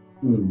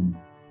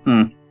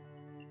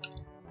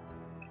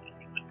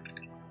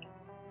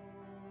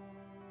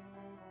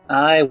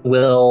 I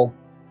will.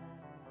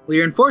 Well,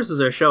 your enforcers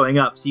are showing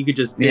up, so you could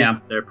just bid Yeah.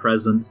 their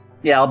presence.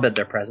 Yeah, I'll bid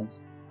their presence.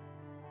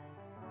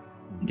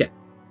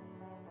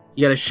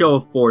 You got a show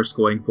of force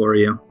going for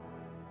you.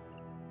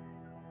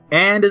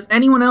 And is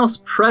anyone else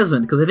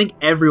present? Because I think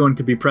everyone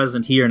could be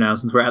present here now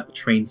since we're at the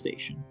train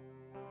station.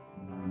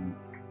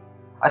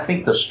 I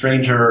think the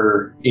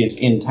stranger is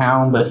in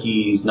town, but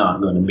he's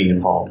not going to be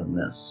involved in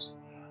this.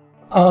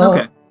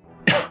 Okay.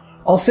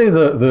 I'll say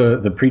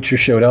the preacher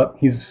showed up.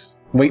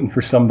 He's waiting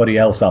for somebody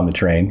else on the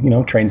train. You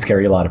know, trains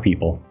carry a lot of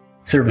people.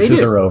 Services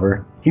They do. are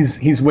over.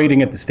 He's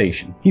waiting at the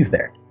station. He's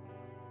there.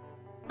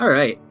 All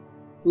right.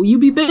 Will you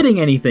be bidding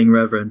anything,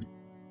 Reverend?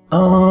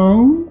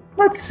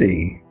 Let's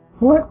see.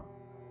 What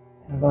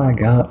have I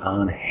got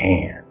on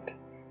hand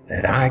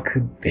that I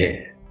could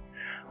bid?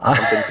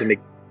 Something to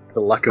negate the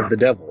luck of the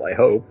devil, I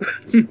hope.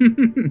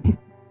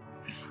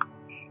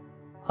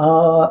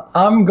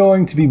 I'm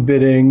going to be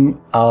bidding,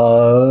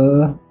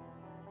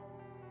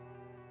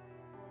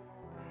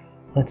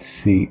 let's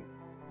see.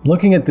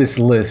 Looking at this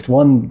list,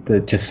 one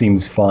that just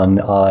seems fun,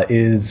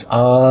 is,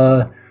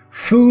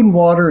 food,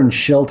 water, and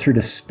shelter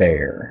to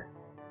spare.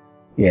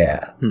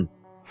 Yeah.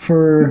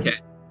 For, Okay.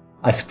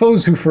 I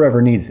suppose who forever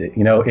needs it,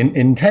 you know,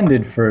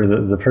 intended for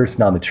the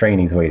person on the train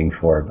he's waiting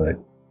for, but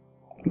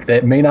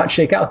that may not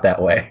shake out that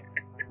way.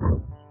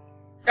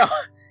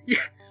 Oh, yeah,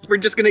 we're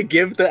just gonna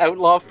give the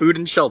outlaw food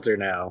and shelter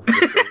now.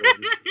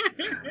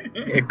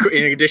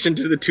 In addition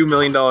to the $2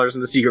 million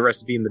and the secret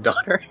recipe and the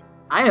daughter.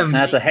 I am.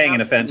 That's a hanging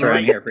offense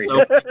around here,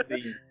 So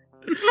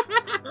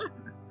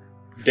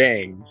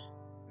Dang.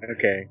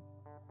 Okay.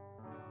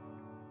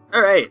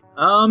 All right.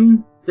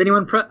 Is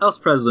anyone else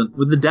present?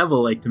 Would the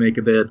devil like to make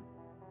a bid?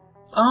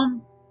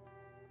 Well,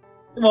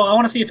 I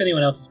want to see if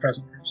anyone else is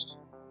present first.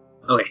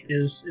 Okay.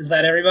 Is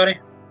that everybody?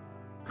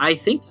 I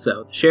think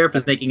so. The sheriff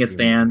is making a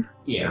stand. I don't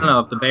Yeah. know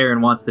if the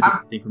Baron wants to do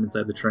anything from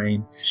inside the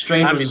train.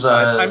 Strangers,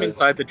 I'm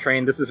inside the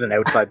train. This is an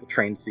outside the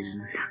train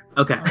scene.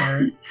 Okay.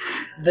 Alright.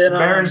 Then,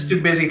 Baron's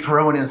too busy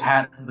throwing his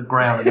hat to the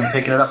ground and then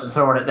picking it up and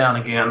throwing it down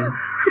again.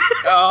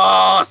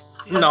 Oh,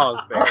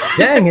 Snozbear.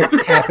 Dang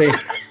it, Happy.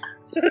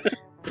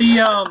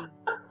 The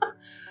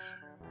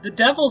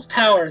devil's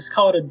power is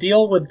called a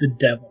deal with the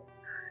devil.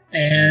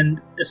 And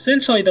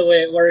essentially the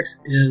way it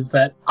works is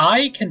that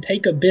I can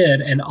take a bid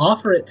and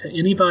offer it to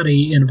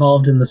anybody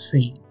involved in the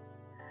scene.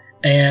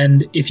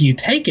 And if you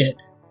take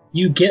it,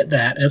 you get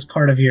that as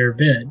part of your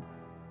bid.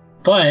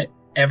 But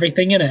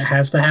everything in it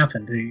has to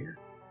happen to you.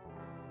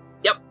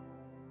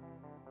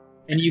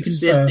 And you can bid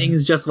So-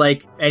 things just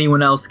like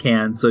anyone else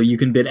can, so you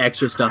can bid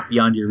extra stuff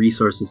beyond your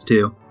resources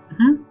too.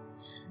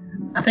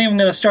 I think I'm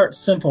going to start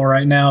simple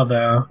right now,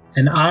 though.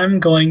 And I'm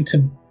going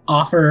to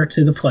offer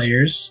to the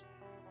players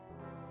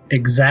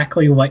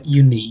exactly what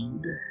you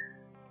need.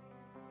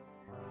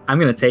 I'm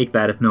gonna take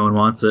that if no one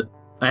wants it.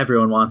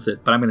 Everyone wants it,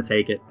 but I'm gonna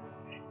take it.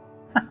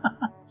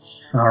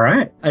 All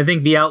right. I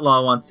think the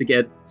outlaw wants to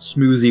get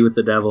schmoozy with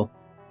the devil.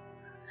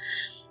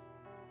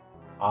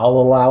 I'll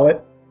allow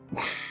it.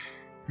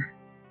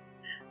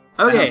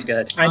 Okay. Sounds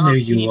good. I knew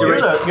so you need to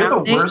would. write You're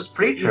the down worst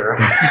preacher.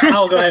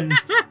 I'll go ahead and...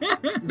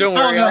 Don't Oh,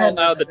 worry, no. I'll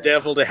allow the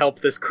devil to help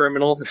this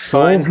criminal. It's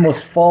fine. Souls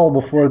must fall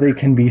before they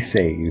can be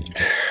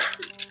saved.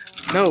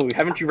 No,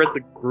 haven't you read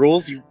the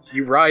rules? You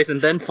rise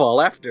and then fall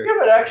after. You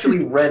haven't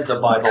actually read the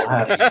Bible,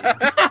 have you?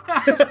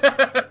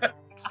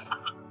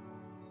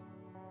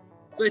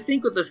 So I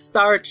think what the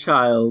Star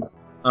Child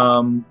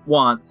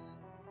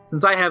wants,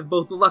 since I have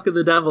both the luck of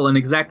the devil and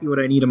exactly what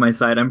I need on my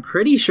side, I'm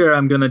pretty sure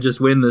I'm gonna just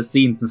win this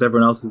scene since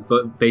everyone else is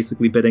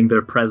basically bidding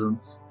their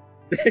presence.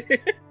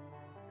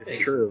 It's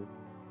true.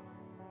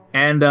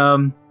 And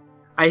I'm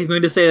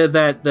going to say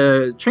that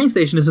the train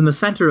station is in the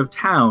center of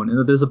town, and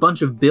that there's a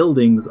bunch of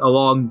buildings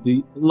along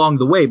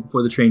the way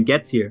before the train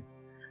gets here.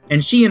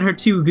 And she and her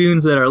two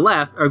goons that are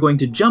left are going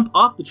to jump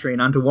off the train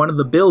onto one of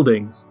the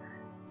buildings,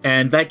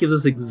 and that gives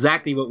us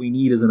exactly what we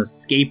need as an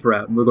escape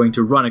route, and we're going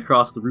to run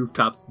across the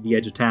rooftops to the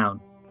edge of town.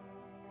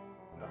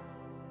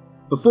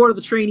 Before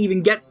the train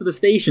even gets to the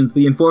stations,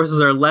 the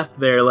enforcers are left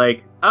there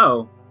like,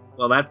 oh,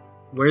 well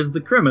where's the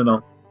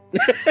criminal?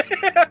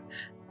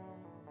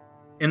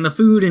 And the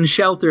food and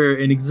shelter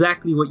and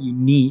exactly what you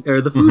need,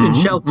 or the food and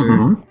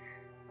shelter,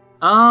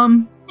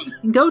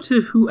 go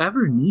to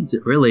whoever needs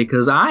it, really,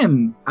 because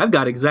I've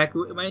got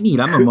exactly what I need.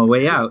 I'm on my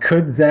way out.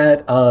 Could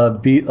that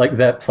be like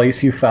that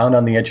place you found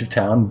on the edge of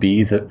town?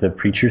 Be the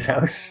preacher's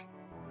house?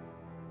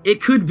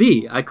 It could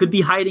be. I could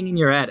be hiding in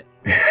your attic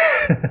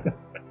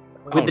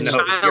with the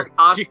child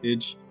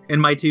hostage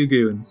and my two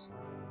goons.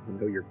 You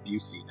know you're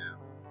Busey now.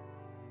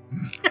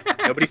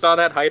 Nobody saw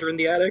that hider in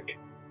the attic?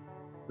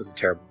 This is a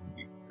terrible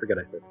movie. Forget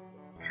I said.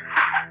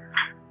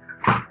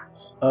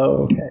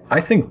 Okay, I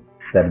think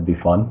that'd be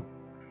fun.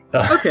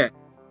 Okay.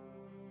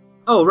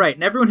 Oh, right.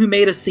 And everyone who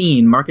made a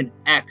scene, mark an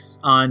X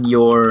on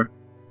your...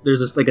 There's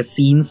this, like, a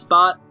scene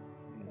spot.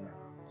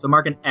 So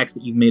mark an X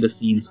that you've made a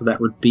scene. So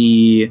that would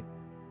be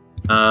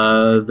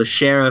the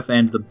sheriff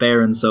and the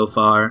baron so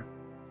far.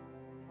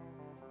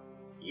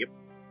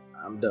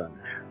 I'm done.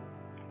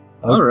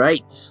 Oh. All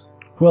right.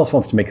 Who else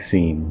wants to make a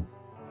scene?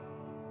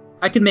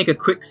 I can make a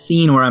quick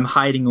scene where I'm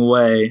hiding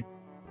away.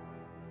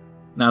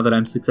 Now that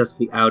I'm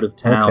successfully out of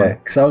town. Okay,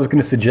 because I was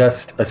going to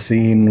suggest a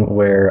scene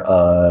where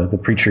the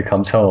preacher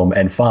comes home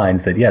and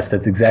finds that, yes,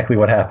 that's exactly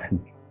what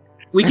happened.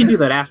 We can do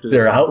that after this.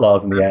 There are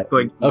outlaws in the I'm just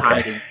going to be Okay.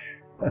 hiding.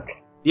 Okay.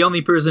 The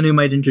only person who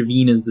might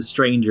intervene is the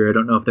stranger. I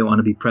don't know if they want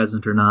to be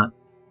present or not.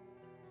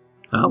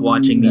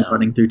 Watching me No.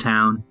 running through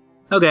town.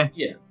 Okay.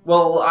 Yeah.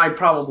 Well, I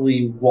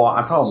probably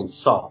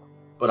saw,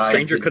 but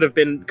Stranger could have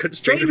been. Stranger could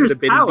Stranger's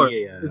have been power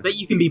the. is that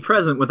you can be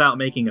present without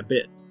making a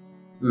bid.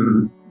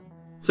 Mhm.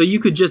 So you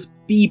could just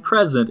be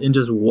present and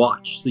just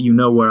watch, so you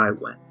know where I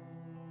went.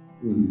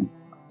 Mhm.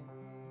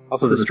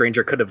 Also, the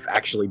stranger could have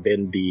actually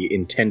been the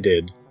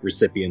intended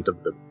recipient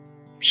of the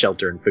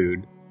shelter and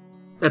food.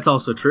 That's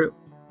also true.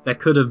 That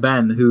could have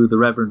been who the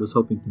Reverend was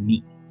hoping to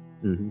meet.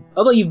 Mm-hmm.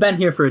 Although you've been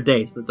here for a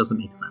day, so that doesn't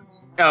make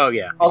sense. Oh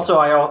yeah. Also,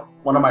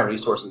 one of my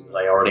resources is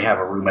I already have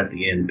a room at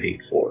the inn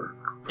paid for.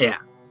 Yeah.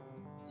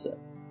 So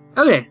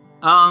Okay,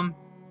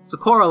 so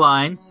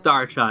Coraline,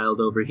 Starchild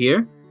over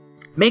here,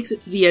 makes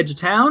it to the edge of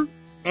town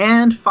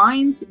and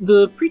finds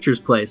the preacher's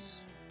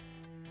place.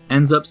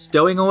 Ends up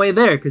stowing away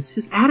there because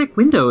his attic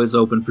window is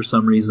open for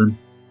some reason.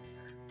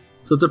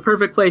 So it's a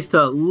perfect place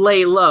to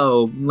lay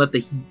low and let the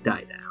heat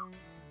die down.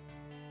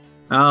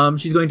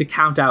 She's going to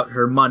count out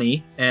her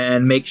money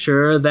and make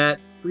sure that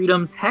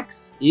Freedom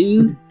Tex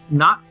is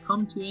not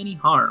come to any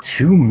harm.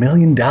 $2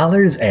 million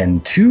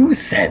and 2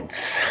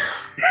 cents.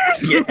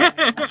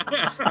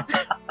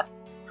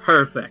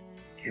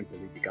 Perfect. Can't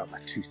believe you got my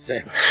 2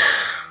 cents.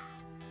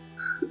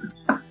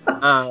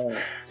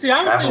 See,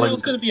 I was thinking it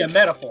was going to be a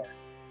metaphor.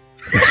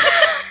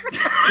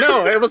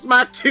 No, it was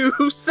my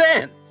 2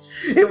 cents.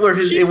 it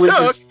was She it was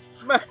took his,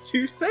 my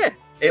 2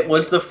 cents. it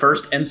was the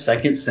first and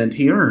second cent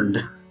he earned.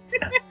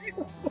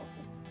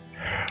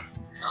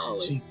 Oh,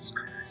 Jesus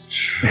Christ.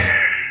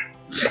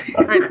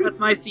 Alright, so that's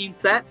my scene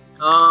set.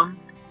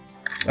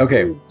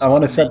 Okay, I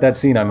want to set that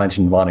scene I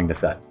mentioned wanting to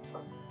set.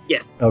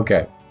 Yes.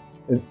 Okay.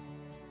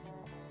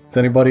 Is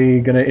anybody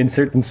going to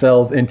insert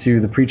themselves into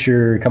the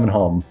preacher coming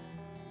home?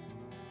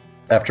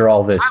 After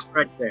all this, I'm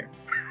right there.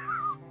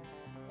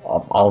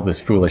 all this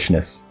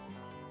foolishness.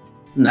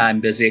 I'm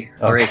busy.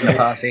 Okay. Raising a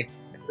posse.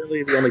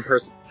 Really, the only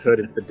person who could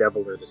is the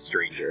devil or the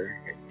stranger.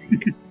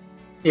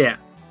 Yeah.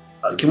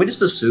 Can we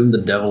just assume the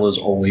devil is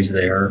always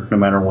there, no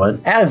matter what?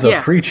 As a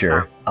Yeah.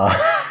 preacher,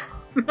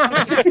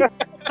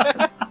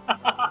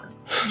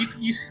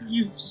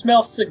 You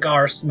smell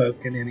cigar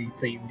smoke in any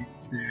scene,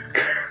 dude.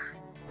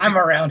 I'm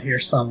around here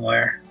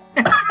somewhere.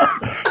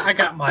 I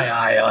got my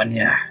eye on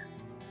you.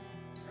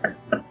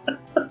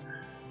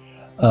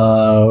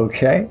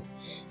 okay.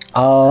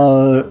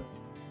 Tell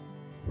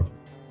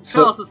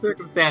So us the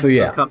circumstances so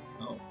yeah. of coming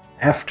home.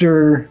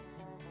 after,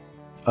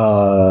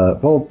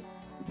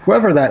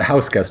 whoever that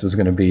house guest was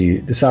going to be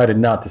decided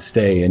not to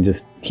stay and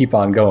just keep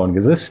on going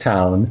because this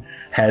town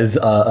has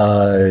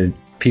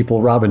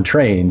people robbing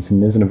trains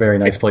and isn't a very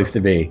nice place to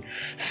be.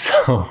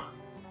 So,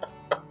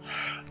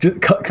 just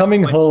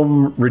coming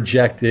home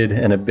rejected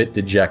and a bit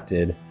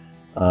dejected,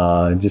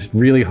 just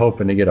really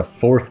hoping to get a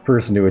fourth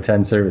person to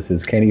attend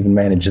services. Can't even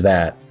manage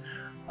that.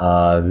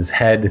 His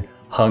head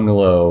hung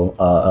low.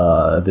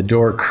 The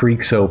door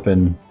creaks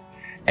open,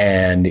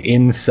 and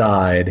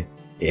inside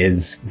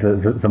is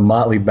the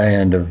motley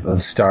band of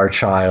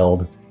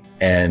Starchild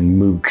and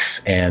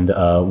Mooks and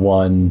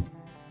one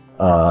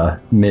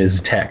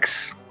Ms.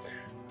 Tex,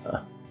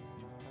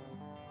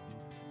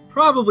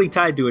 Probably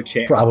tied to a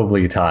chair.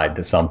 probably tied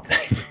to something.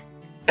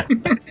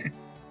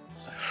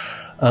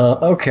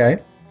 Okay.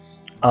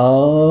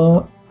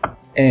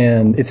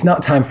 And it's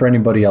not time for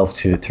anybody else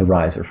to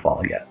rise or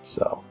fall yet,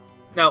 so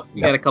No,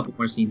 we No. got a couple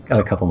more scenes. got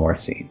a couple more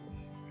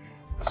scenes.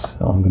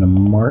 So I'm going to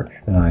mark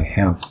that I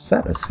have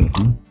set a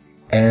scene.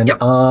 And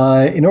Yep.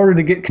 in order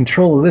to get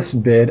control of this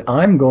bid,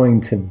 I'm going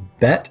to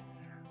bet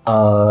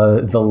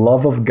the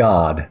love of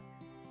God.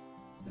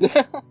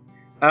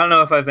 I don't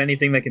know if I have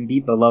anything that can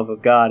beat the love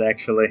of God,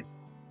 actually.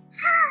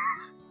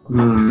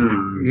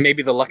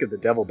 Maybe the luck of the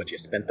devil, but you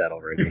spent that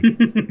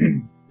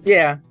already.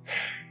 Yeah.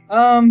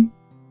 I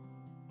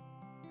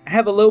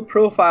have a low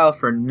profile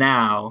for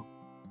now.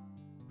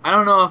 I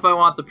don't know if I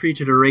want the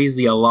preacher to raise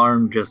the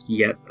alarm just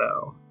yet,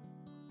 though.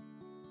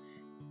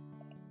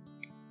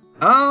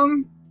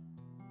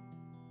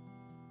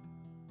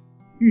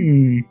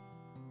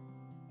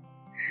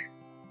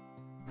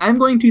 I'm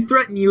going to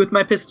threaten you with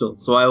my pistol,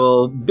 so I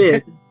will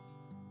bid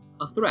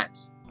a threat.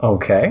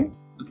 Okay.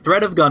 A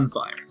threat of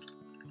gunfire.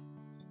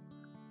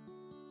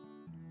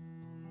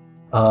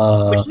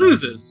 Which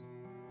loses.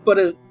 But,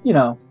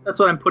 that's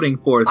what I'm putting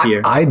forth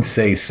here. I'd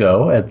say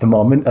so at the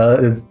moment.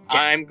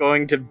 I'm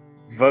going to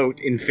vote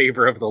in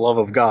favor of the love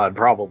of God,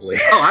 probably.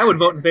 Oh, I would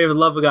vote in favor of the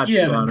love of God,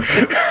 Yeah. too,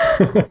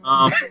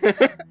 honestly.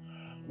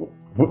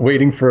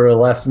 Waiting for a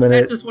last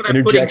minute That's just what I'm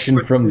putting interjection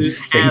forth from to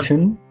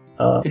Satan.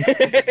 Or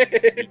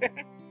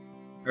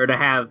to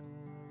have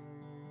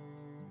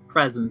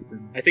presence.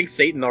 And I think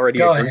Satan already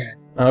Go agreed.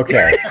 ahead.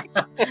 Okay.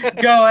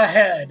 Go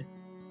ahead.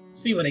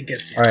 See what it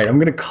gets you. All right, I'm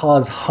going to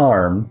cause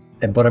harm,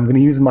 but I'm going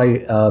to use my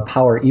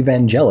power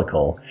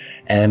evangelical,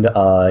 and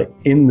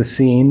in the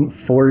scene,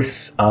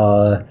 force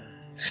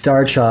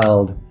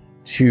Starchild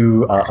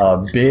to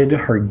bid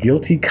her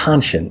guilty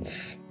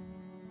conscience.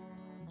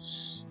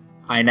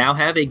 I now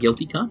have a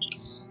guilty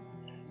conscience.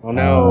 Oh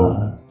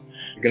no.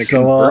 You're gonna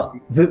So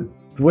convert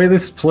the way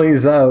this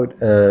plays out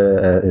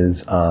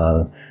is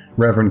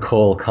Reverend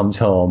Cole comes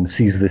home,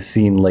 sees this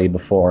scene lay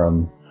before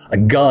him. A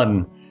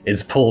gun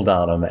is pulled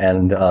on him,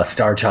 and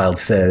Starchild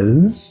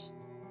says,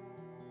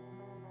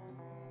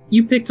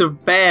 You picked a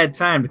bad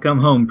time to come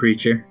home,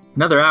 preacher.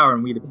 Another hour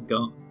and we'd have been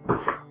gone.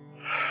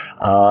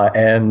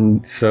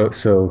 and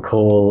so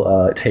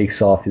Cole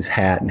takes off his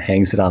hat and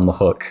hangs it on the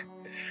hook.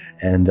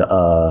 And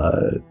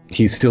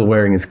he's still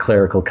wearing his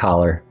clerical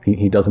collar.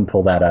 He doesn't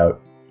pull that out.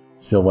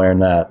 Still wearing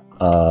that.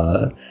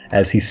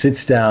 As he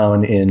sits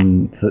down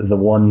in the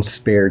one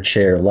spare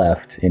chair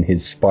left in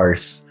his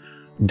sparse,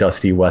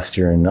 dusty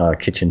Western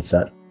kitchen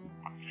set.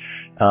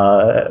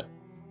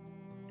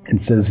 And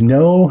says,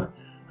 "No,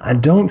 I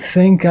don't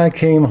think I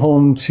came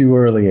home too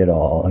early at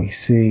all. You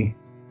see,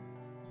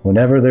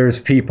 whenever there's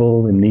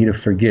people in need of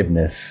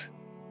forgiveness,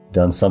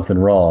 done something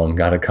wrong,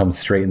 gotta come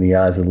straight in the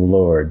eyes of the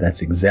Lord.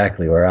 That's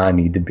exactly where I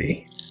need to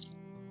be."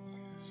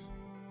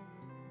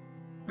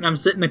 And I'm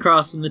sitting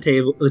across from the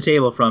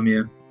table from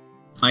you,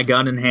 my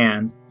gun in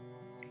hand.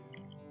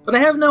 But I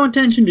have no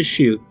intention to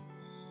shoot.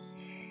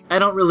 I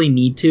don't really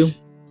need to.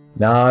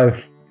 Now,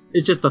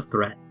 It's just a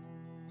threat.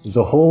 there's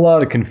a whole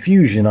lot of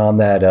confusion on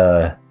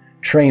that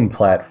train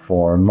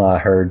platform I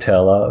heard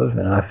tell of,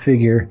 and I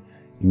figure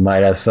you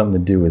might have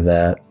something to do with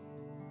that.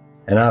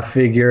 And I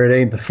figure it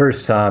ain't the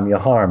first time you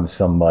harmed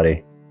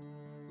somebody.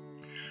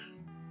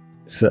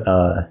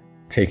 So,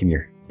 taking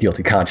your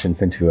guilty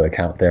conscience into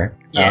account there.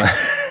 Yeah.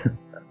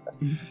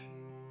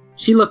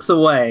 She looks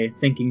away,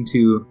 thinking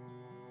to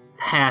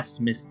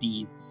past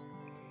misdeeds.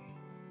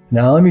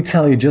 Now, let me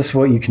tell you just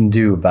what you can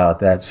do about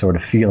that sort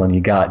of feeling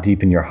you got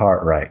deep in your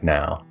heart right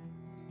now.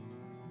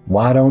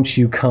 Why don't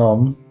you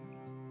come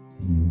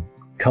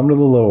to the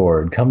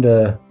Lord, come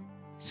to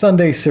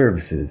Sunday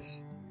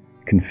services,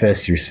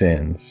 confess your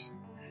sins.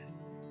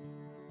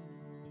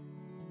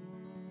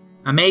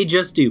 I may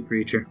just do,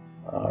 preacher.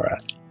 All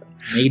right.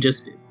 May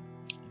just do.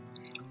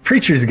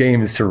 Preacher's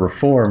game is to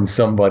reform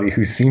somebody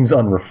who seems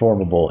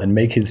unreformable and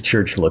make his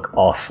church look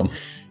awesome.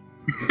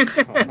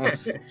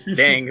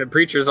 Dang, the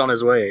preacher's on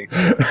his way.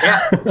 Yeah.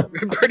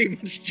 Pretty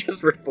much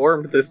just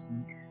reformed this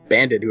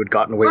bandit who had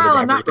gotten away Well,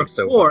 with I'm not everything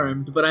so far.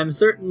 reformed, but I'm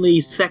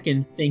certainly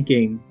second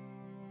thinking.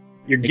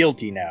 You're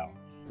guilty now.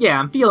 Yeah,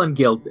 I'm feeling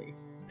guilty.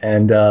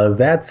 And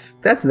that's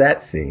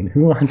that scene.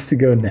 Who wants to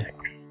go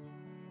next?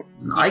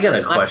 I got a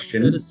Left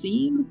question. set a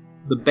scene.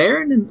 The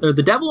Baron or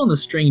the Devil and the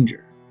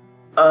Stranger.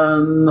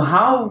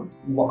 How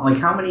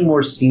many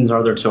more scenes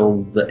are there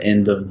till the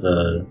end of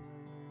the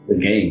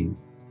game?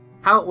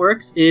 How it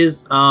works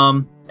is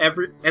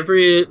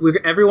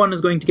everyone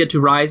is going to get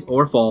to rise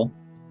or fall,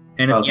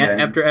 and Okay.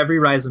 after every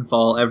rise and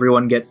fall,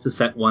 everyone gets to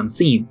set one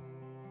scene.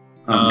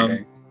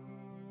 Okay.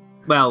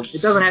 Well,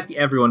 it doesn't have to be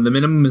everyone. The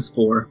minimum is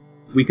 4.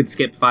 We could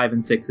skip 5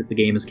 and 6 if the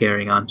game is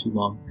carrying on too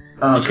long.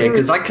 Okay,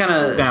 because I kind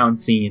Showdown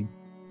scene,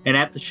 and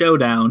at the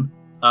showdown,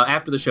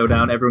 after the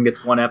showdown, everyone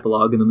gets one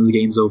epilogue, and then the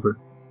game's over.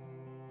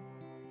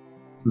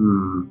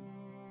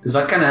 because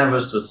I kind of have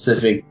a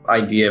specific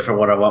idea for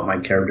what I want my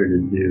character to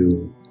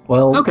do.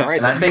 Well, Okay.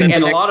 And I think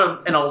in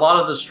a lot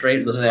of the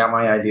strange, listen,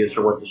 my ideas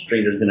for what the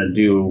stranger's going to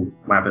do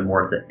might happen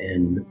more at the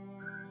end.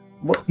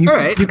 you, All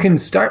right. you can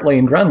start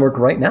laying groundwork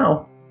right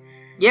now.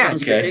 Yeah, you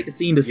Okay. can take a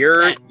scene to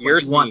Your set what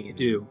you want to scene.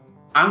 do.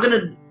 I'm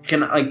gonna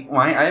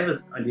I have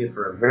this idea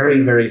for a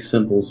very, very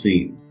simple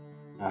scene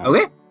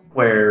Okay.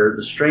 where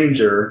the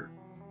stranger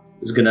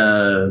is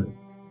gonna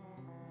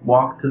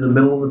walk to the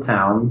middle of the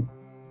town.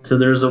 So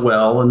there's a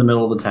well in the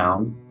middle of the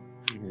town.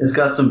 It's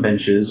got some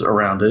benches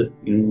around it,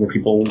 where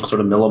people sort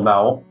of mill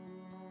about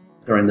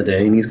during the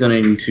day, and he's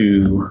going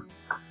to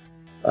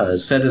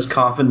set his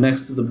coffin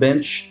next to the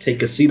bench,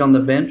 take a seat on the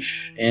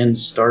bench, and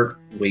start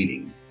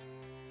waiting.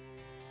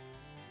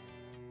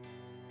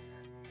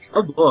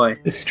 Oh boy.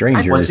 This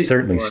stranger What's is he-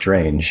 certainly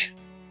strange.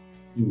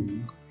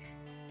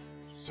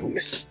 So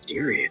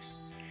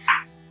mysterious.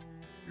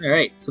 All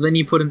right. So then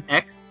you put an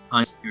X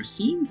on your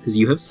scenes because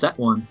you have set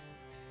one.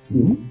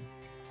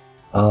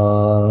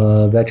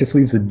 That just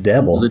leaves the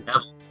devil. To the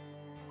Devil.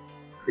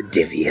 The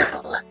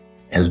Devil.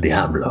 El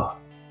Diablo.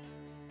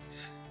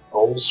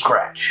 Old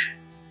Scratch.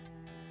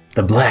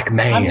 The Black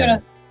Man. I'm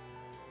gonna.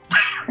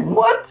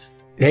 What?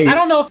 Hey, I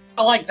don't know if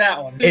I like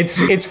that one.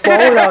 it's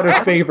fallen out of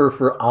favor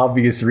for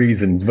obvious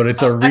reasons, but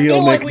it's a I real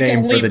feel like we nickname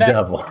can for leave the that-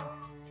 devil.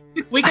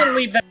 We can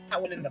leave that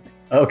one in the.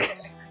 Okay.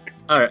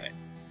 All right.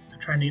 I'm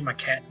trying to get my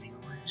cat to be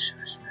quiet.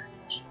 Shush,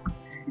 Max.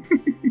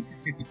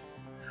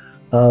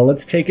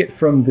 Let's take it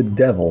from the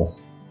devil.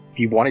 If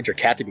you wanted your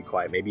cat to be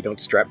quiet, maybe don't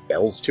strap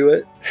bells to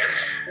it.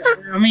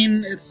 I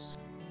mean, it's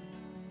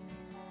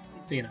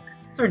being okay.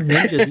 These are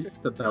ninjas.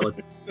 The Bella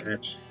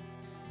match.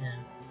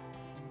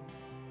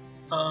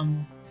 Yeah.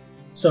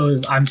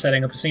 So I'm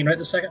setting up a scene right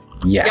this second.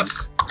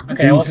 Yes.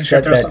 Okay, I wasn't sure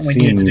if set there was that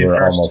something we needed scene to you do were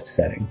first. almost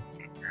setting.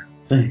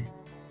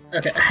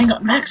 Okay, hang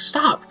on, Max,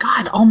 stop!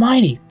 God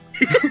almighty!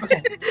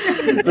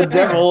 The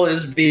devil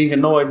is being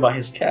annoyed by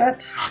his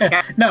cat.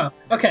 No,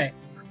 okay.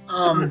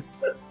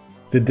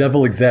 The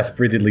devil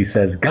exasperatedly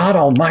says, God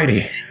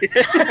almighty!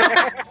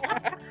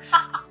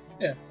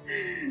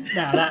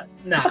 Nah.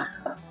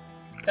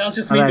 That was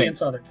just me Alright. being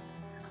southern.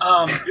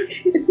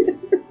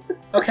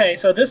 Okay,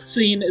 so this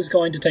scene is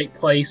going to take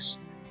place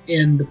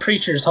in the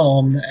preacher's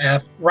home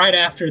right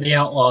after the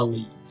outlaw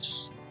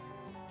leaves.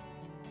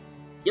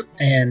 Yep.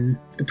 And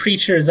the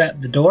preacher is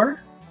at the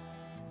door.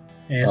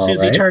 And as soon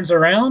as he Alright. turns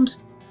around,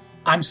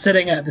 I'm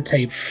sitting at the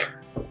table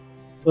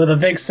with a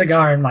big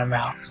cigar in my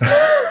mouth.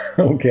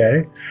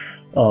 Okay.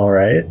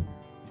 Alright.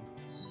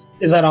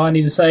 Is that all I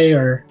need to say,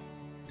 or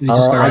do we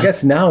just go I around?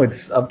 guess now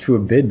it's up to a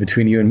bid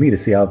between you and me to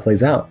see how it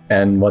plays out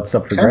and what's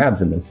up for Okay.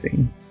 grabs in this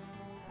scene.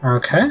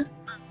 Okay.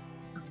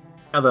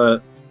 How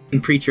the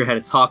preacher had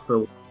a talk for a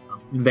while,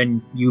 and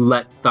then you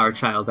let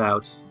Starchild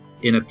out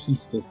in a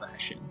peaceful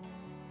fashion.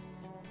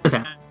 What's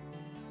that?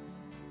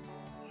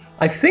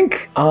 I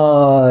think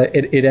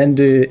it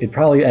ended. It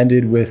probably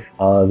ended with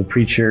the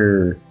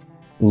preacher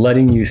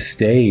letting you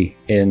stay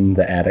in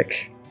the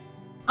attic.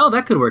 Oh,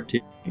 that could work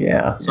too.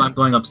 Yeah. So I'm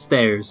going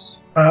upstairs.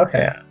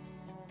 Okay.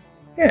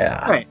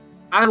 Yeah. Alright.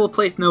 I will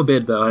place no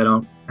bid, though. I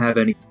don't have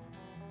any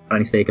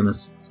stake in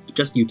this. It's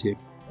just you two.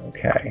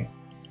 Okay.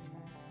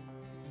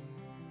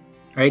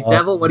 Alright,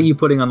 Devil, what are you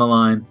putting on the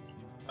line?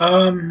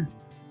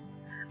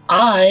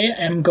 I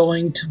am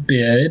going to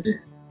bid.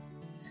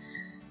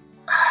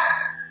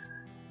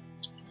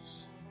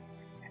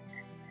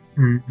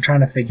 I'm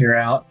trying to figure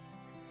out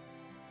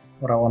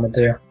what I want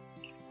to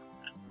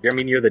do. I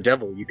mean, you're the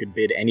devil. You could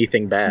bid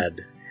anything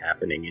bad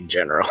happening in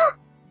general.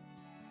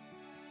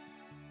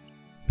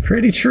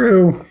 Pretty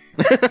true.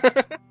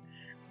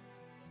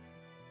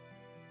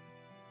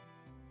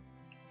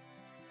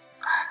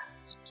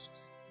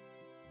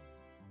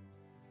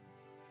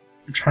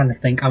 I'm trying to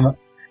think.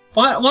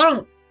 Why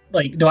don't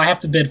do I have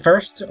to bid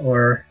first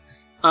or?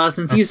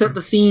 Since you set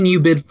the scene, you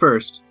bid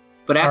first.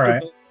 But after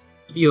Alright. both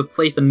of you have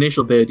placed an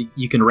initial bid,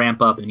 you can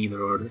ramp up in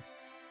either order.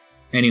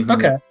 Anyone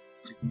Okay.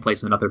 can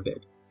place another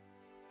bid.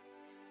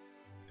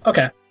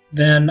 Okay.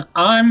 Then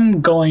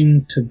I'm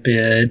going to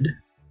bid.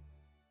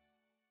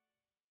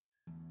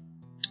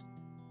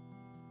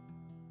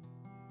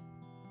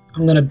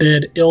 I'm going to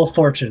bid ill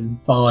fortune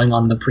falling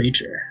on the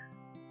preacher.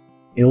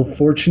 Ill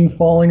fortune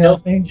falling on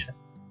me.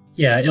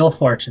 Yeah, ill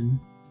fortune.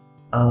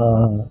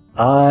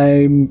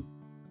 I'm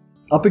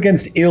up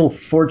against ill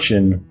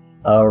fortune.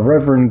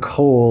 Reverend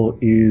Cole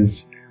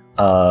is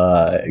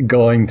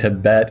going to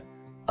bet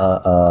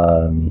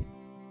a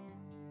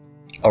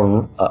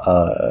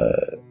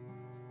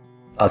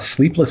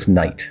sleepless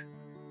night.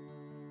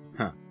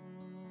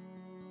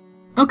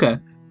 Okay.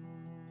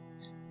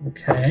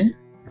 Okay.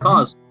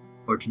 Cause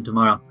fortune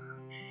tomorrow.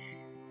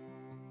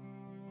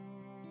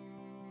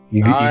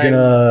 You're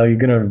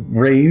gonna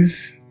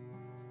raise.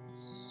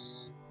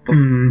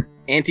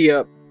 Ante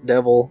up,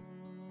 devil.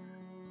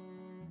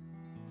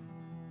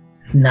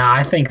 Nah,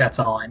 I think that's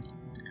all I need.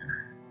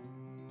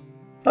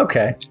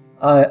 Okay.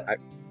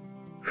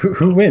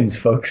 Who wins,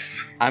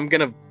 folks? I'm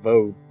gonna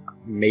vote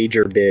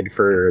major bid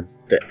for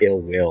the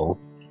ill will.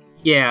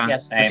 Yeah.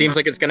 Yes, It seems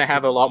like it's gonna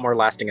have a lot more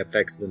lasting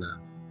effects than a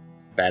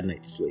bad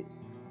night's sleep.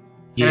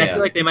 And I feel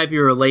like they might be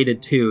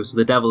related too, so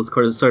the devil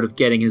is sort of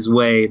getting his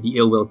way, the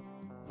ill will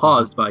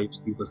caused by your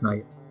sleepless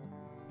night.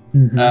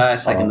 I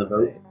second the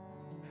vote.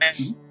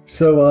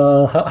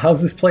 So,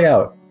 how's this play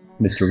out,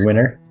 Mr.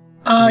 Winner?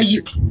 As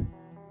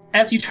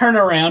you turn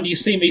around, you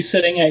see me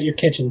sitting at your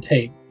kitchen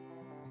table.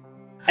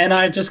 And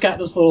I've just got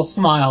this little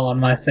smile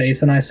on my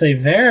face, and I say,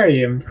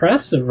 "Very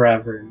impressive,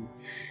 Reverend."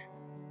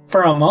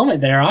 For a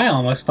moment there, I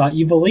almost thought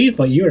you believed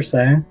what you were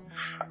saying.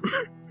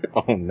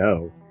 Oh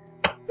no.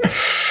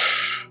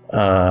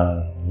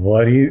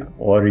 What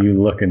are you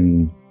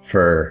looking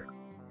for?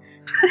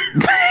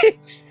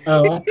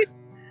 Oh,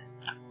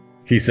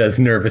 He says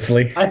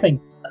nervously. I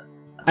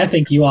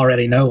think you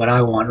already know what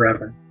I want,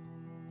 Reverend.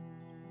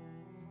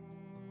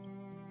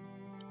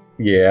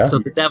 Yeah. So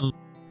the devil,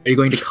 are you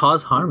going to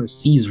cause harm or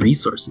seize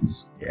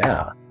resources?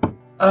 Yeah.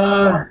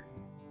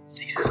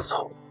 Seize his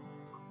soul.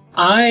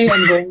 I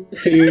am going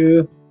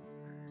to.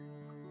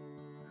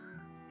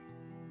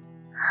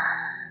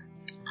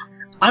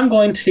 I'm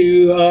going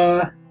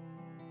to.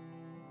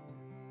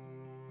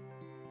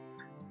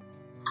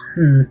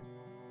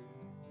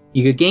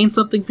 You could gain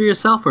something for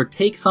yourself or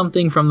take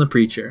something from the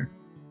preacher.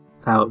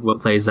 That's how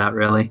it plays out,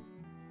 really.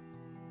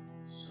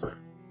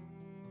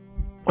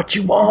 What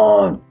you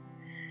want?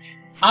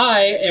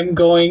 I am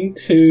going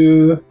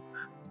to.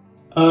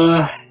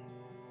 I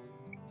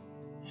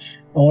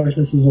wonder if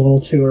this is a little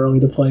too early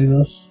to play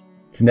this.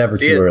 It's never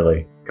See too it.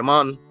 early. Come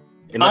on.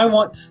 Is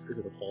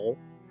it a fall?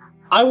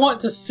 I want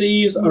to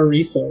seize a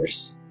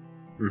resource.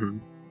 Mm-hmm.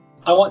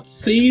 I want to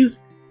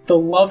seize the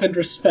love and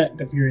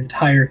respect of your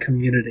entire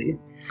community.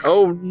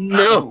 Oh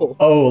no!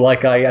 Oh,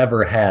 like I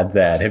ever had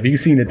that. Have you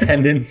seen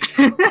attendance?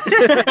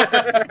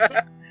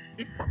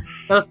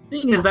 The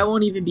thing is, that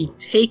won't even be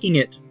taking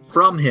it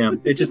from him.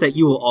 It's just that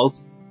you will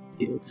also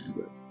deal with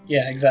it.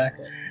 Yeah,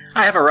 exactly.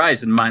 I have a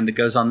rise in mind that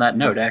goes on that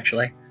note,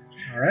 actually.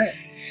 All right.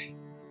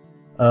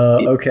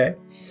 Okay.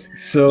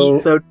 So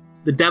So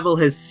the devil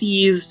has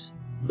seized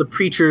the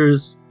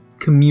preacher's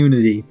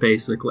community,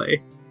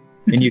 basically.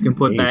 And you can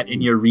put that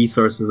in your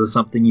resources as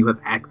something you have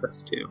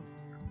access to.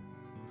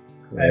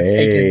 I've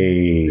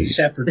taken the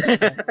shepherd's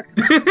That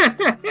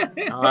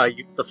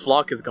The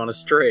flock has gone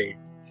astray.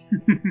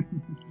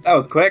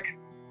 was quick.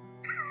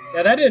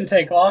 Yeah, that didn't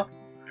take long.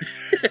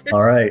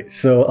 All right.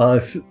 So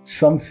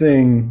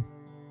something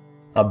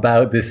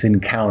about this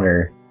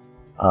encounter,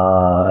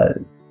 the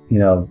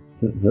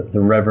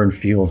Reverend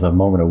feels a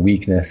moment of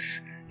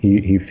weakness.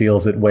 He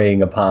feels it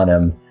weighing upon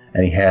him,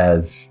 and he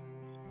has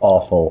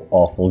awful,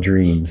 awful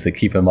dreams that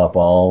keep him up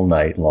all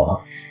night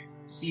long.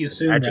 See you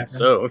soon, Imagine Reverend.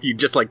 so. You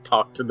just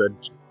talk to the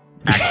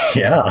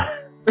Yeah.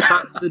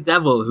 The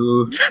devil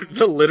who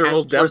the literal has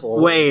more devil.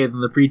 sway than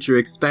the preacher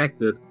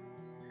expected.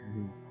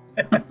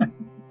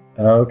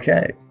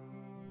 Okay.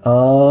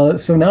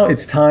 So now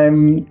it's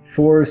time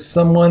for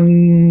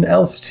someone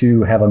else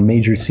to have a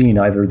major scene,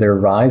 either their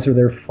rise or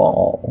their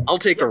fall. I'll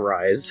take a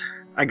rise.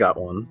 I got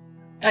one.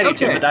 I do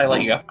too, Okay. but I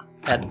let you go.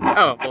 Ed.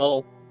 Oh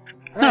well.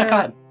 No, go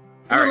ahead.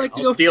 All would right, like to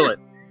I'll go steal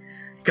first. it.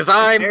 Because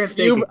I'm Aaron's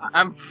taking-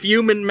 I'm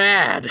fuming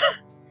mad.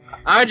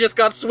 I just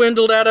got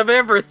swindled out of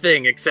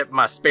everything except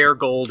my spare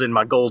gold in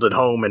my golden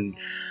home and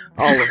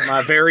all of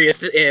my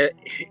various Business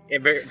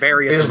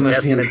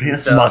investments and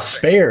interests. My stuff.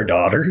 spare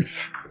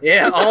daughters.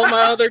 Yeah, all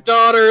my other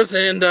daughters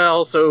and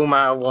also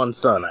my one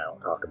son I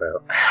don't talk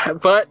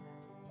about. But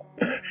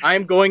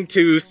I'm going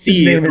to name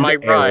seize is my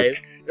Eric.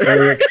 rise.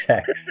 Eric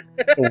Tex.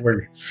 The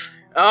worst.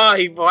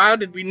 Why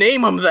did we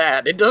name him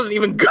that? It doesn't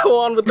even go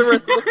on with the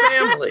rest of the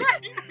family.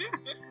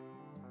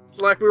 It's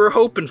like we were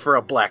hoping for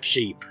a black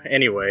sheep.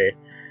 Anyway,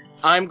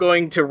 I'm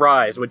going to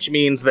rise, which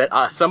means that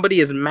somebody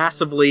is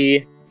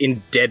massively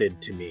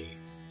indebted to me.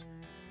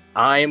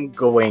 I'm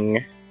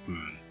going...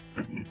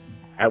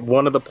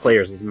 one of the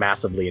players is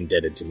massively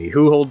indebted to me.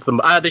 Who holds them?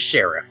 The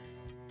sheriff.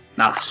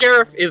 Nah.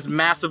 Sheriff is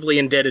massively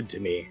indebted to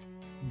me.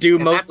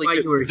 And that's why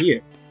you were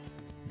here.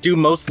 Due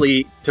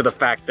mostly to the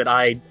fact that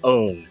I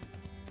own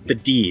the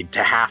deed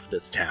to half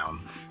this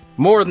town.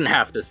 More than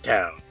half this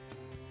town.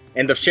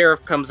 And the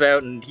sheriff comes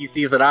out and he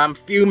sees that I'm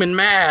fuming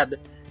mad.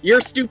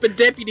 Your stupid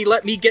deputy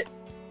let me get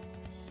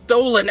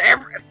stolen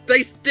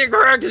They stick.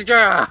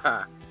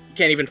 You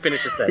can't even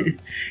finish a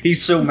sentence.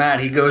 He's so mad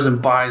he goes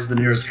and buys the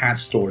nearest hat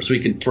store so he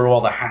can throw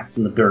all the hats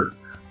in the dirt.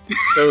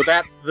 So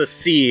that's the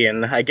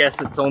scene. I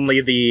guess it's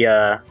only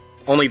the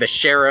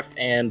sheriff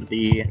and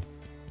me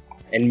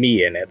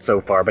in it so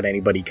far, but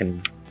anybody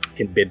can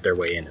bid their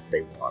way in if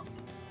they want.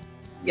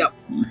 Yep.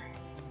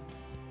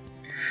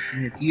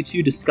 And it's you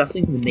two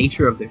discussing the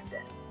nature of their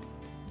debt.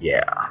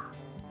 Yeah.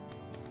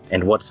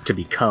 And what's to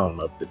become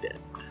of the dead.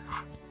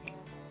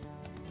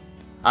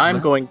 I'm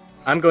going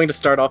to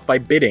start off by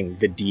bidding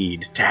the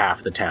deed to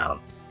half the town.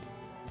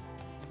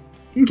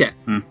 Okay.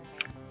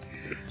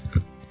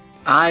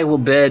 I will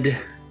bid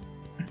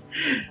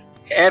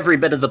every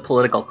bit of the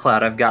political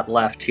clout I've got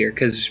left here,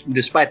 because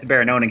despite the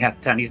Baron owning half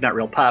the town, he's not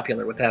real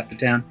popular with half the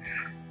town.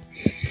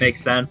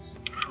 Makes sense.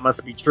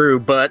 Must be true,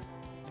 but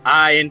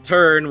I in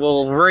turn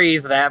will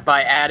raise that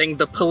by adding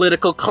the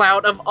political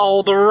clout of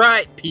all the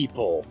right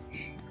people.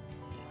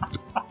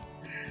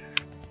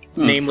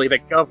 Namely the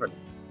governor.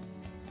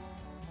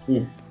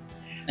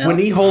 When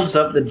he holds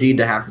up the deed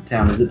to half the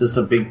town, is it just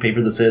a big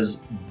paper that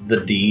says the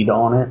deed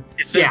on it?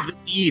 It says Yeah. the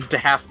deed to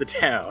half the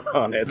town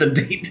on it. The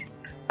deed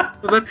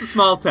So that's the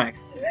small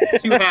text.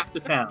 To half the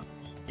town.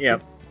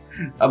 Yep.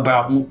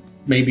 about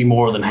maybe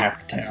more than half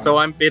the town. So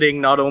I'm bidding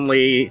not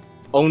only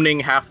owning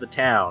half the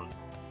town,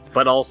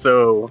 but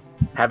also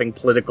having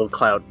political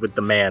clout with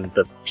the man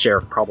the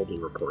sheriff probably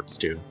reports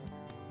to.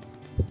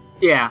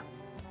 Yeah.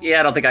 Yeah,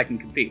 I don't think I can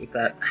compete with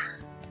that.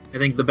 I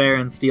think the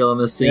Baron's stealing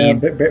this Yeah, scene.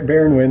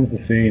 Baron wins the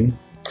scene.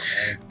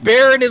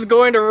 Baron is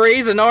going to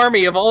raise an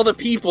army of all the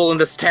people in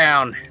this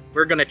town.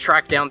 We're going to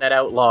track down that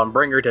outlaw and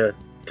bring her to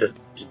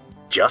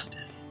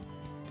justice.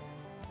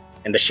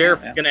 And the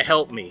sheriff is going to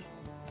help me.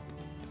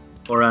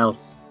 Or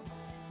else.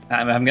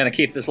 I'm going to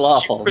keep this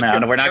lawful Sheriff's now, gonna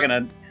and we're not start-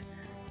 going to...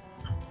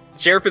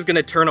 Sheriff is going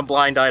to turn a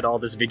blind eye to all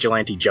this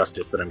vigilante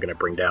justice that I'm going to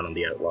bring down on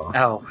the outlaw.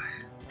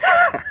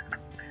 Oh.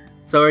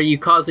 So are you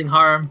causing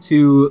harm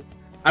to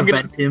I'm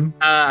going prevent him?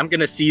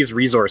 to seize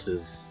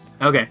resources,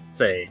 Okay.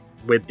 say,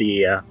 with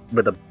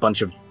a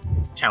bunch of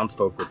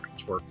townsfolk with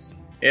pitchforks.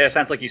 Yeah,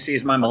 sounds like you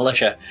seized my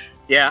militia.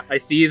 Yeah, I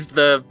seized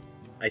the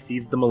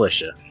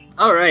militia.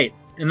 Alright.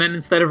 And then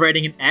instead of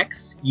writing an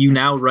X, you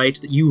now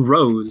write that you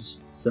rose.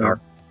 So Alright.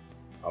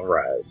 I'll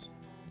rise.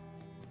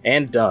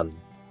 And done.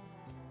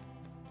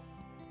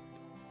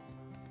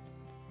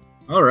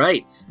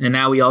 Alright. And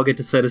now we all get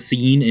to set a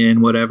scene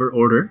in whatever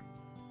order.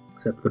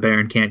 Except the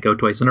Baron can't go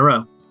twice in a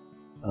row.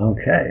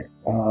 Okay.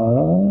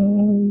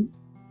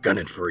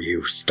 Gunning for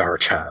you, Star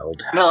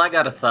Child. Well, I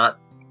got a thought.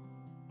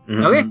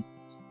 Mhm. Okay.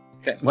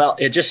 Okay, well,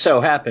 it just so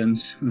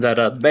happens that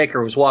the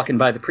baker was walking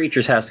by the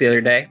preacher's house the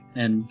other day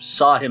and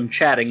saw him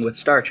chatting with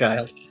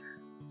Starchild.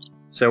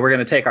 So we're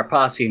going to take our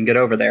posse and get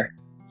over there.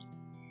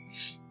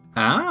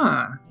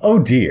 Ah. Oh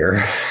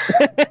dear.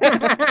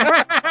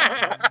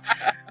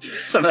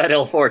 Some of that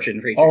ill fortune,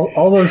 preacher.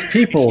 All those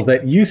people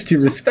that used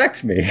to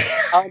respect me.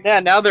 Oh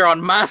man, now they're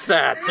on my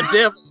side, the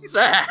devil's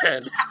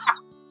side.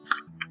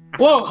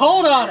 Whoa,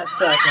 hold on a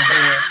second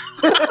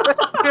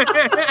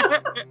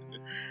here.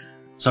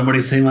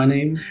 Somebody say my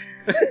name?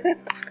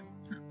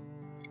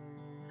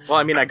 Well,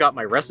 I mean, I got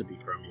my recipe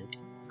from you.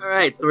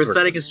 Alright, so we're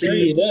setting a Sure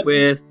you scene did.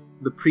 with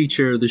the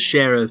preacher, the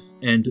sheriff,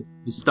 and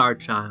the Star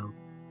Child.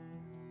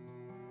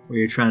 Where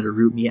you're trying to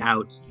root me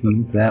out.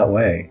 Seems that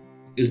way.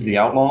 Is the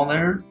outlaw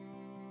there?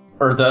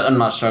 Or I'm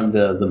not sure,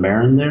 the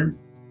Baron there?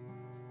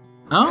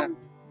 Oh?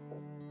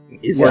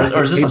 Is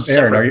or is this Hey, a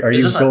separate? Baron, are is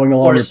you this going or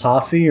along your is-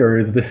 posse, or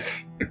is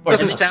this... or is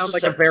Doesn't this sound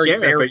like a very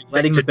Sheriff, are you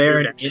letting the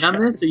Baron in on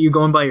this, or are you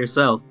going by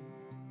yourself?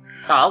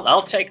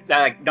 I'll take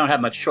that. I don't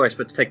have much choice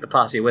but to take the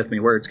posse with me.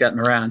 Word's gotten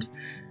around.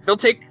 They'll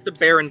take the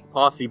Baron's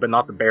posse, but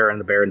not the Baron.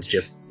 The Baron's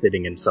just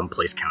sitting in some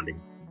place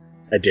counting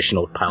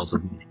additional piles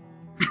of money.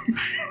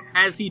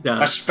 As he my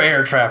does.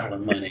 spare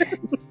traveling money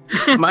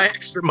My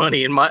extra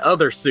money in my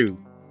other suit.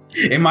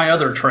 in my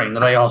other train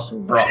that I also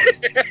brought.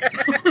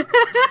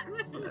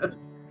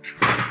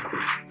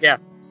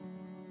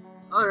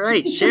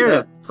 Alright,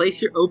 Sheriff,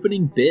 place your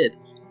opening bid.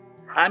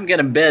 I'm going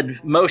to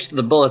bid most of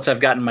the bullets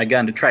I've got in my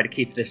gun to try to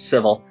keep this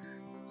civil.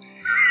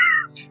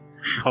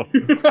 So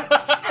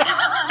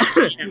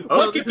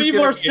What could this be is gonna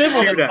more a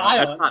civil than shootout.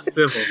 violence? That's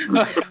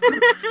not civil.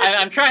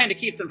 I'm trying to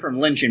keep them from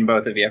lynching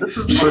both of you. This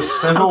is the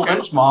most civil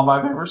lynch mob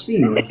I've ever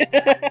seen.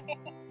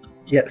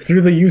 Yes,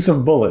 through the use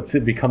of bullets,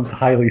 it becomes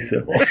highly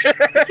civil.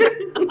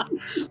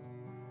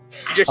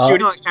 Just Uh,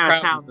 shooting what kind of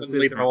town crowns this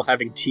and is they're now? all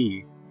having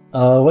tea.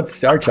 What's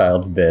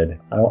Starchild's bid?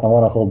 I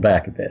want to hold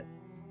back a bit.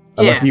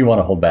 Unless Yeah. you want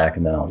to hold back,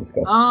 and then I'll just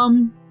go.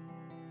 I'm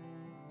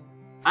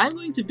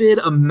going to bid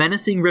a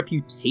menacing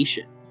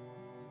reputation.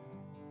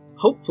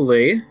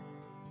 Hopefully,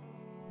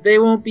 they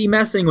won't be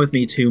messing with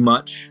me too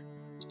much,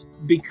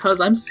 because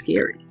I'm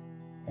scary.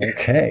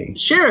 Okay.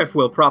 Sheriff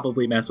will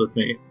probably mess with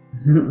me,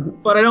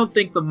 but I don't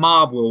think the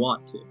mob will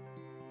want to.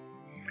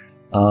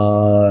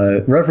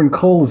 Reverend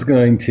Cole is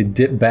going to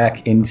dip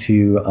back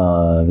into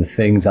the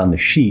things on the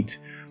sheet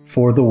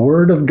for the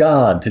word of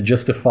God to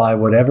justify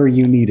whatever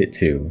you need it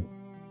to.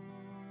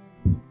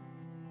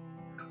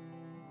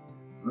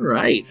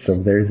 Right. So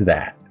there's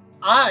that.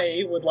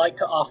 I would like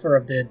to offer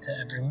a bid to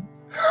everyone.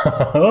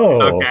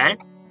 Oh. Okay.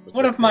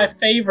 One of my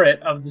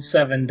favorite of the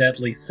 7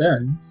 deadly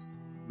sins,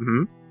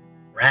 Mm-hmm.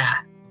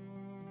 wrath.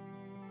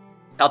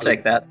 I'll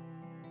take that.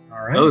 All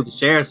right. Oh, the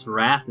sheriff's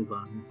wrath is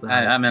on his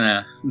side. I'm in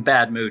a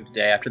bad mood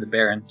today after the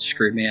Baron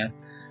screwed me up.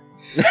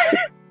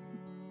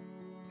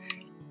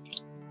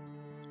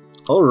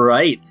 All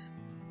right.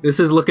 This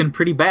is looking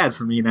pretty bad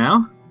for me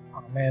now.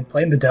 Oh man,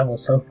 playing the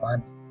devil's so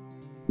fun.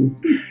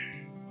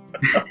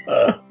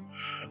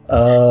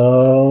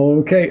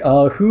 Okay.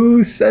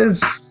 Who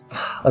says?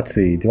 Let's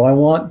see. Do I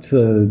want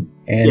to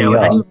Annie Yeah,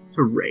 I up? need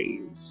to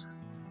raise.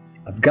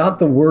 I've got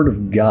the word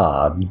of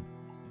God.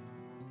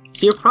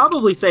 So you're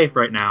probably safe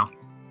right now,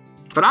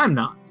 but I'm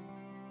not.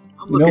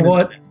 I'm You know looking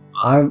what? at the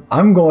spot.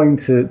 I'm going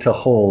to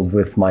hold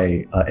with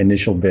my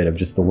initial bid of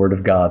just the word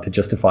of God to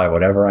justify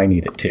whatever I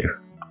need it to.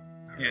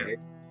 Yeah.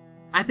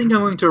 I think I'm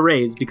going to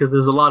raise because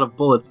there's a lot of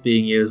bullets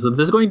being used, and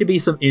there's going to be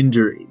some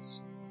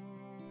injuries.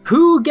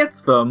 Who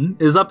gets them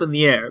is up in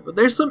the air, but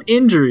there's some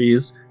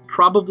injuries,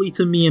 probably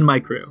to me and my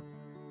crew.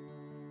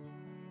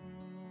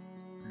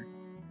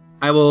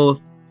 I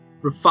will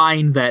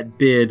refine that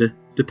bid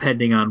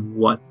depending on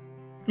what.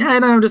 Yeah,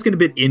 and I'm just going to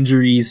bid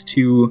injuries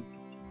to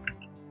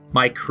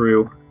my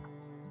crew.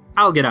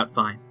 I'll get out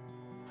fine.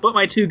 But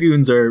my 2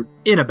 goons are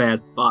in a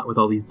bad spot with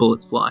all these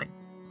bullets flying.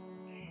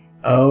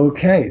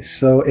 Okay,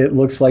 so it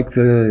looks like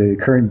the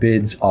current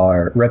bids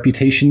are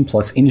reputation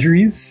plus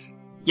injuries,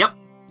 Yep.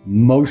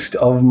 most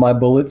of my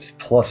bullets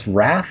plus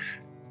wrath,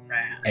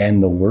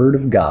 and the word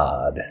of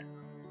God.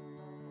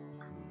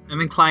 I'm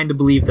inclined to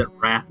believe that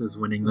Wrath is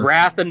winning this.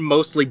 Wrath and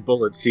mostly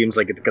bullets seems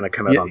like it's gonna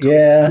come out on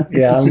top.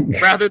 Yeah.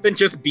 Rather than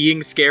just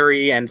being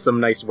scary and some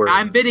nice words.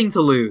 I'm bidding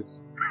to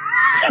lose.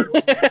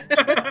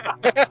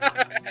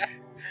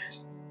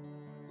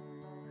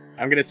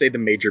 I'm gonna say the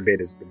major bid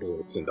is the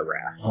bullets and the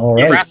wrath. All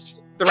The right,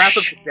 wrath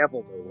of the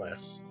devil, no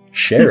less.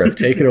 Sheriff,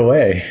 take it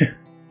away.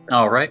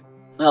 All right.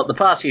 Well, the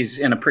posse's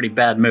in a pretty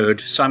bad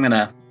mood, so I'm going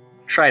to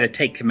try to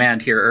take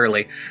command here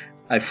early.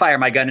 I fire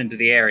my gun into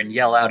the air and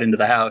yell out into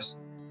the house,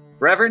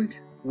 Reverend,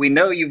 we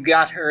know you've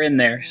got her in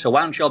there, so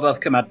why don't y'all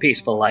both come out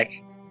peaceful like?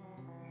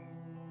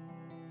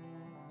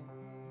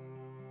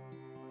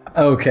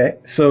 Okay,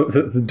 so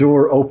the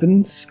door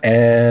opens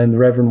and the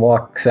Reverend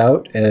walks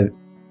out in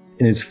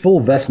his full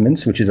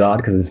vestments, which is odd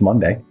because it's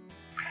Monday.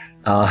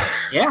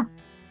 Yeah.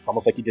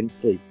 Almost like he didn't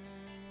sleep.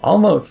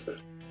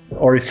 Almost.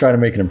 Or he's trying to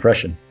make an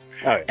impression.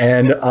 Oh, yeah.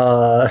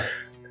 And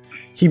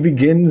he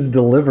begins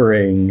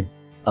delivering,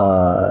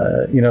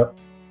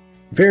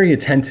 very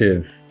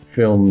attentive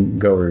film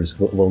goers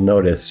will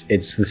notice,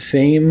 it's the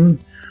same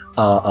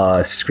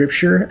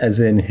scripture as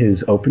in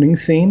his opening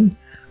scene,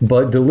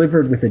 but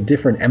delivered with a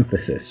different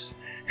emphasis.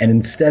 And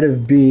instead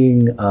of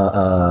being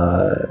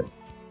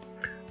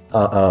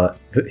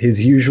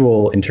his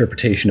usual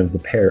interpretation of the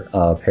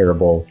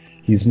parable,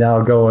 he's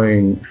now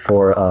going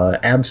for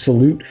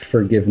absolute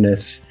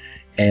forgiveness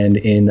and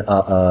in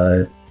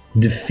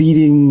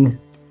defeating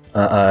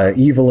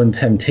evil and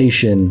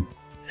temptation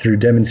through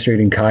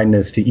demonstrating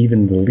kindness to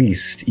even the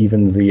least,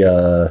 even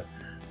the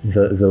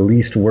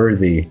least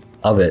worthy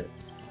of it.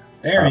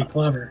 Very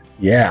clever.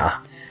 Yeah.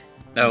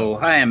 No,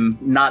 I am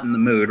not in the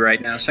mood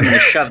right now, so I'm going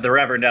to shove the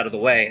Reverend out of the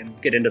way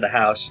and get into the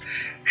house.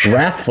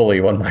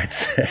 Wrathfully, one might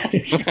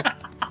say.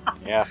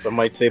 Yeah, some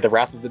might say the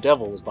wrath of the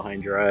devil is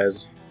behind your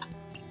eyes.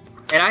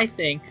 And I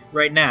think,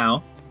 right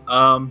now,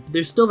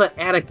 there's still that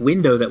attic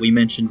window that we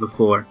mentioned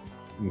before.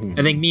 Mhm.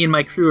 I think me and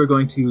my crew are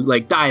going to,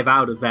 dive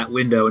out of that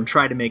window and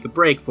try to make a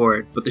break for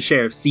it, but the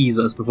sheriff sees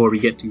us before we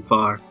get too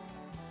far.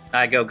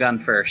 I go gun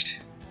first.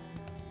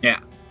 Yeah.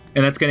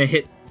 And that's going to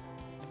hit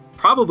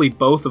probably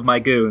both of my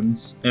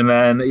goons, and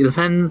then it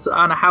depends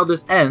on how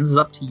this ends, is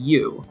up to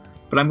you.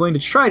 But I'm going to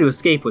try to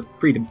escape with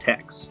Freedom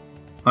Techs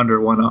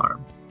under one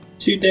arm.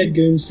 2 dead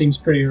goons seems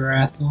pretty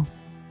wrathful.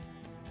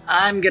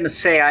 I'm going to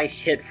say I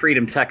hit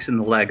Freedom Tex in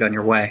the leg on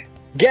your way.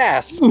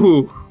 Gas!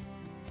 Ooh.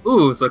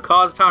 Ooh, so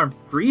caused harm.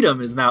 Freedom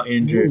is now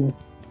injured.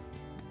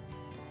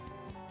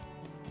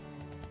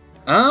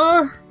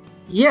 Ooh.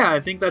 Yeah, I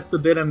think that's the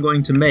bit I'm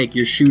going to make.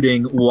 You're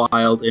shooting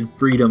Wild, and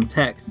Freedom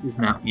Tex is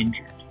now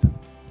injured.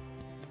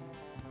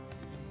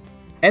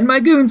 And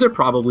my goons are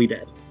probably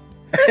dead.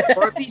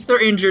 Or at least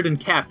they're injured and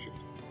captured.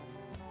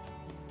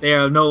 They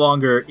are no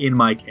longer in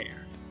my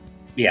care.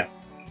 Yeah.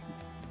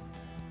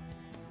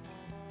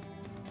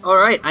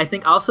 Alright, I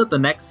think I'll set the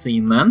next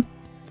scene then.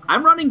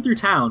 I'm running through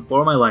town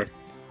for my life.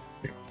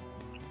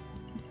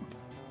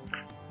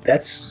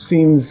 That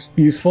seems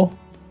useful.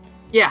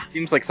 Yeah.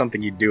 Seems like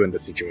something you'd do in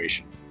this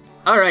situation.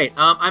 Alright,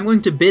 I'm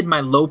going to bid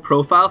my low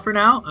profile for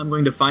now. I'm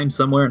going to find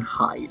somewhere and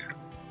hide.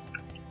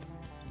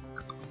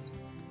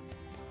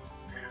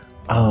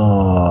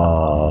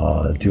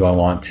 Do I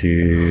want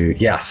to?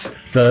 Yes.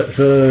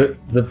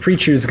 The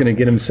preacher's going to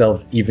get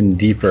himself even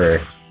deeper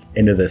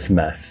into this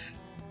mess.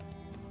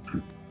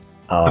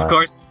 Of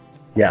course.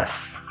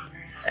 Yes.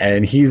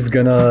 And he's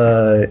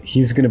gonna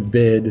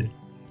bid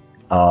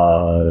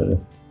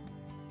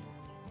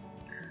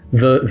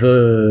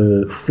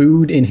the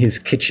food in his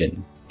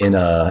kitchen in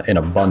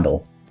a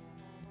bundle.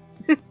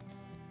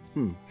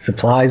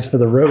 Supplies for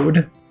the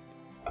road.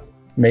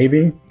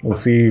 Maybe. We'll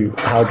see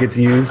how it gets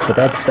used, but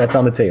that's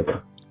on the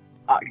table.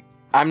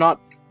 I'm not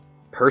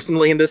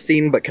personally in this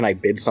scene, but can I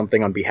bid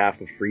something on behalf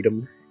of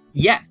freedom?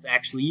 Yes,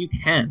 actually, you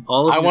can.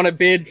 I want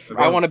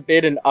to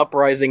bid an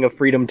uprising of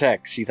Freedom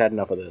Tech. She's had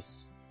enough of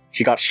this.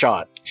 She got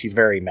shot. She's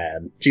very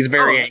mad. She's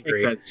very angry.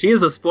 Makes sense. She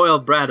is a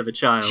spoiled brat of a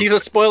child. She's a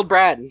spoiled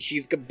brat, and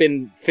she's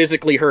been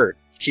physically hurt.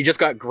 She just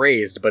got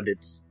grazed, but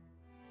it's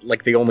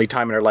like the only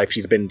time in her life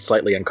she's been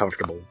slightly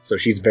uncomfortable. So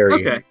she's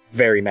very,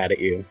 very mad at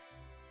you.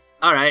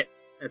 All right,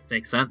 that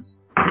makes sense.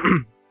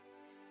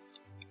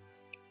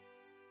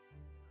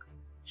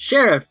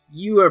 Sheriff,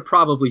 you are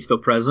probably still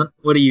present.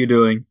 What are you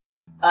doing?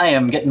 I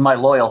am getting my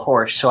loyal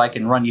horse so I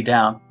can run you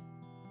down.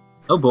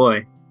 Oh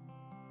boy.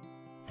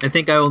 I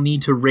think I will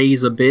need to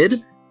raise a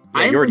bid.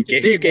 Yeah,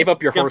 you gave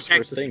up your horse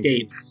first thing.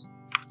 Escapes.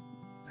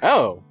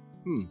 Oh.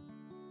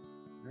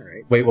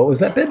 Alright. Wait, what was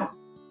that bid?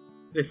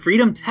 The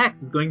Freedom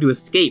Tex is going to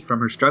escape from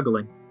her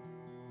struggling.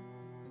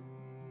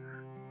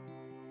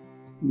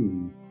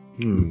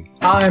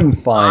 I'm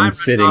fine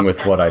sitting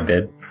with what I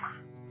bid.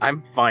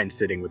 I'm fine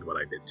sitting with what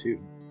I bid too.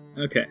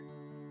 Okay.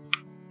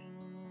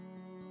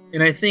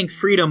 And I think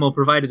Freedom will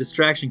provide a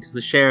distraction because the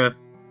sheriff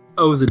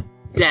owes a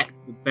debt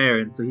to the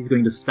Baron, so he's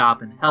going to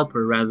stop and help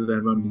her rather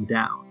than run me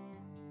down.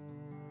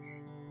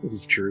 This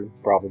is true,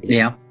 probably.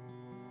 Yeah.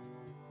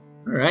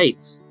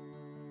 Alright.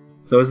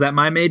 So is that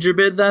my major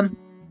bid then?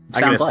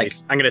 I'm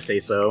gonna say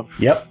so.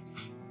 Yep.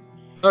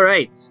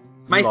 Alright.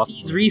 My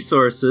seize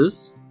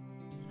resources.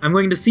 I'm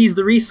going to seize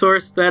the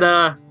resource that,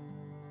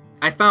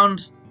 I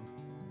found...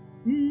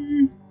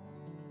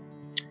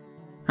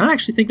 I don't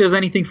actually think there's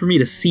anything for me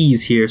to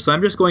seize here, so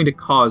I'm just going to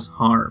cause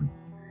harm.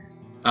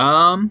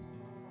 I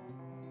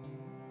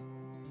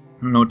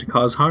don't know what to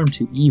cause harm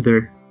to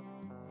either.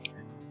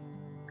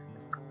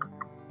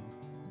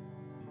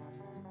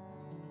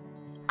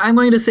 I'm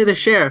going to say the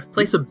sheriff.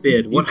 Place a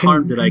bid. What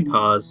harm did I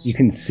cause? You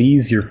can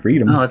seize your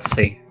freedom. Oh, let's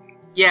see.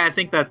 Yeah, I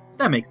think that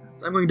makes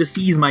sense. I'm going to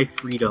seize my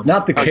freedom.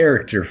 Not the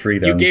character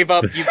freedom. You gave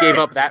up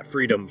that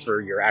freedom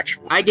for your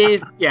actual. I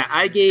gave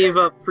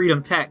up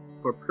Freedom Text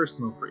for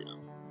personal freedom.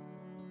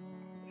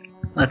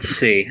 Let's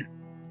see.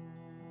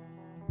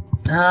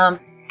 Can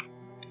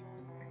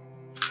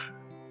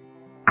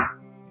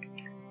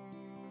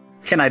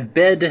I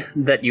bid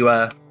that you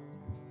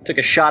took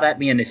a shot at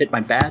me and it hit my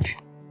badge?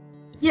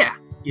 Yeah.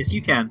 Yes,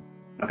 you can.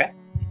 Okay.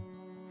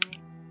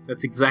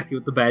 That's exactly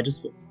what the badge is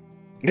for.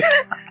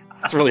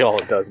 That's really all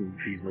it does in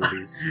these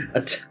movies.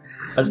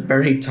 A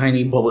very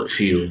tiny bullet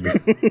shield.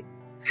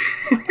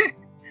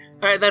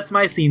 Alright, that's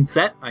my scene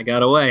set. I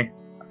got away.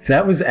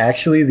 That was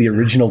actually the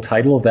original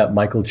title of that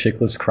Michael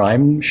Chiklis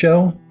crime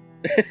show.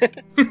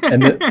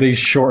 And they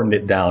shortened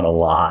it down a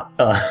lot.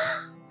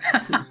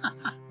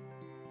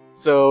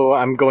 So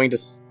I'm going to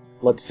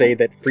let's say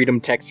that Freedom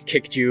Tex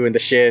kicked you in the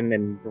shin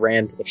and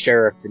ran to the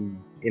sheriff, and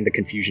in the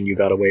confusion you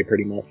got away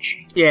pretty much.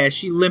 Yeah,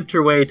 she limped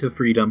her way to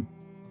freedom,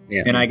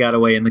 Yeah. and I got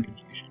away in the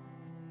confusion.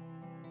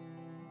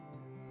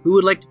 Who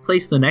would like to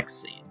place the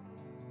next scene?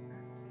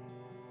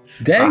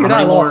 Dang it, How I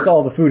many lost more-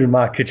 all the food in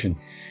my kitchen.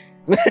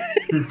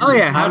 Oh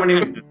yeah, How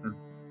many-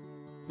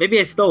 Maybe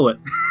I stole it.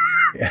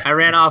 Yeah. I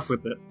ran off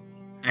with it.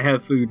 I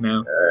have food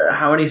now.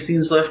 How many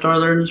scenes left are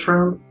there in this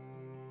round?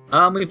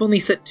 We've only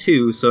set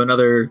 2, so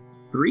another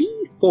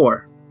 3?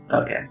 4.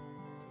 Okay.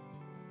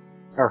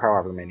 Or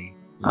however many.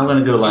 I'm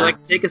gonna go Would you last. like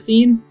to take a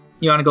scene?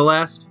 You want to go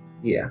last?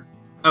 Yeah.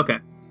 Okay.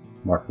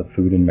 Mark the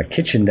food in my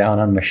kitchen down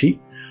on my sheet.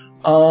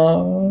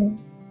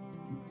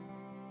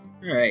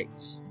 Alright.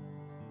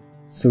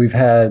 So we've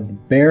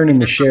had Baron and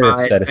the sheriff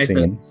set a I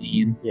scene. the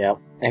scene. Yeah.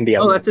 And the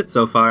Oh, other. that's it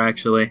so far,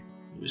 actually.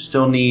 We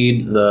still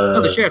need the.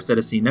 Oh, the sheriff set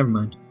a scene. Never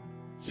mind.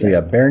 So yeah,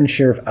 Baron,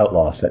 sheriff,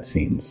 outlaw set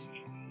scenes.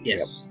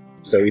 Yes.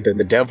 So either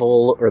the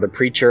devil or the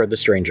preacher or the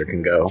stranger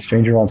can go.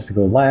 Stranger wants to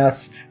go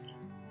last.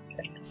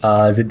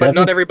 Is it But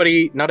devil? not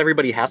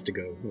everybody has to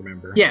go,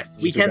 remember.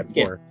 Yes, we Since we've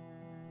can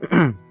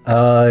got skip.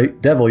 4.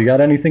 Devil, you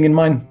got anything in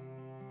mind?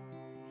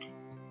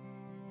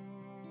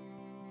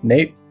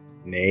 Nate?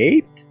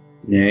 Nate?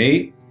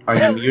 Nate, are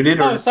you muted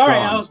or? Oh, sorry,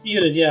 gone? I was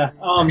muted. Yeah.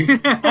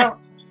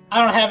 I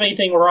don't have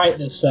anything right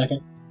this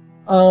second.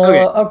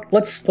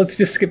 Let's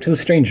just skip to the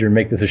stranger and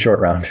make this a short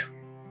round.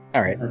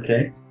 Alright.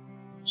 Okay.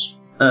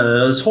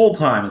 This whole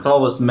time, it's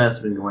all this mess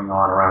been going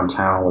on around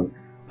town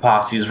with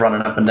posses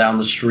running up and down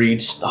the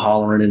streets,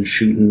 hollering and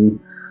shooting.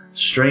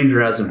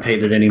 Stranger hasn't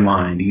paid it any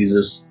mind. He's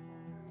just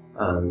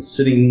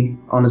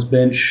sitting on his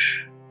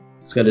bench.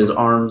 He's got his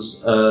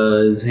arms,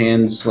 his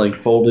hands like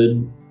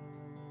folded,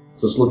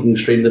 just looking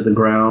straight into the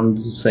ground,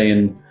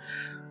 saying,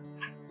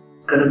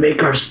 "Gonna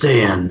make our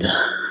stand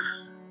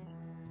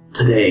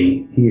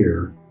today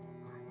here."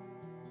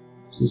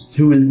 Just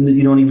who is,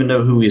 you don't even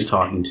know who he's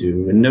talking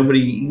to, and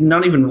nobody,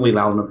 not even really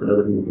loud enough that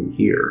other people can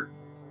hear.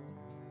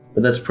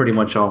 But that's pretty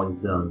much all he's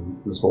done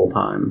this whole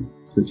time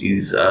since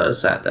he's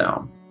sat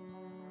down.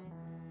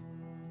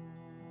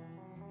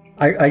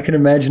 I can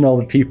imagine all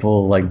the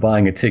people like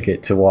buying a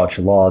ticket to watch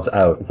Laws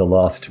Out, the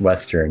Lost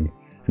Western,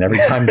 and every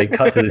time they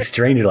cut to the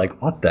stranger, like,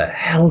 what the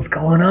hell's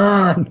going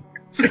on?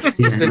 It's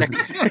just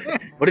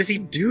what is he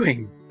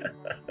doing?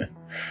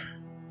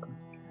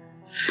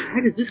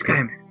 What is this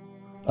guy?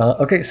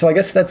 Okay, so I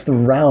guess that's the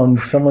round.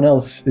 Someone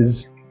else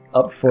is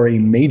up for a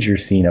major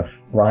scene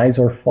of rise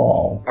or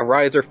fall. A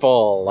rise or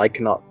fall, I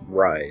cannot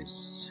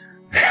rise.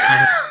 I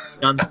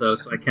have done so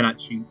I cannot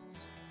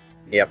choose.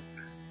 Yep.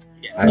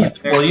 Yeah.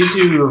 Well, you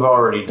two have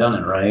already done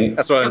it, right?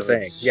 That's what I'm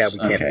saying. it's- Yeah, we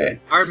can't do Okay. it.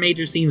 Our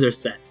major scenes are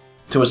set.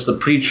 So it's the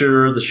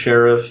preacher, the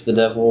sheriff, the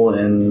devil,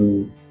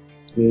 and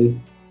me?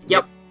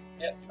 Yep.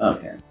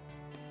 Okay.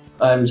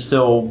 I'm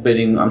still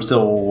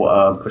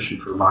pushing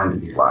for mine to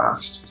be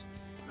last.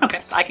 Okay,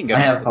 I can go I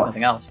next have with fun.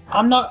 nothing else.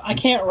 I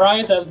can't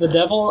rise as the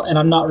devil, and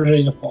I'm not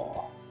ready to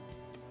fall.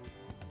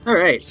 All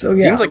right. So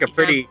yeah, Seems like a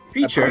pretty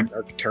preacher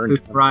dark turn. Who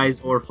can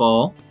rise or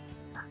fall,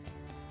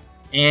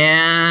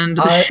 and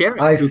the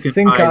sheriff I who can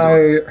think rise.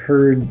 Or... I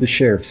heard the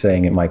sheriff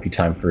saying it might be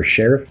time for a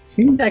sheriff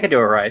scene. Yeah, I could do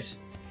a rise.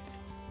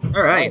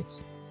 All right.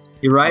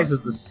 He rises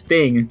the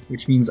sting,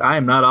 which means I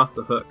am not off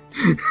the hook.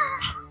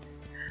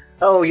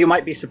 Oh, you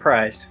might be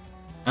surprised.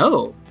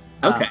 Oh.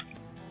 Okay.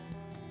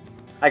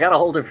 I got a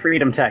hold of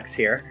Freedom Tex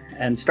here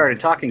and started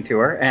talking to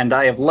her, and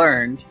I have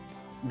learned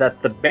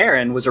that the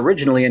Baron was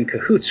originally in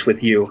cahoots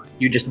with you.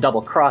 You just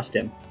double-crossed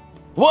him.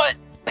 What?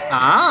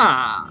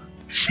 Ah.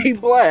 She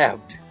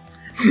blabbed.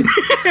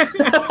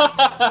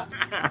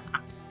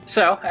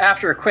 So,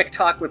 after a quick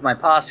talk with my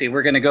posse,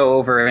 we're going to go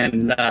over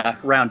and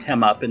round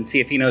him up and see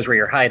if he knows where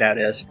your hideout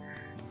is.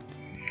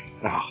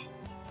 Oh.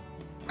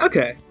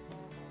 Okay.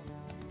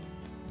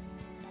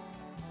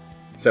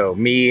 So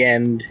me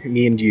and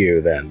you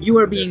then. You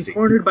are in being this scene.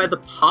 cornered by the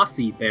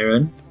posse,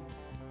 Baron.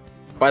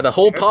 By the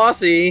whole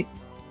posse.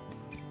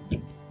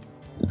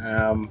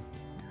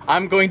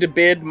 I'm going to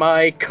bid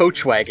my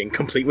coach wagon,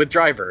 complete with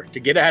driver, to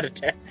get out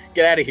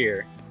of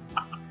here,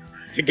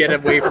 to get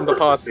away from the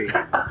posse.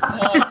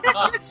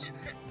 Let's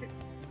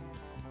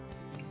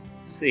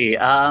see,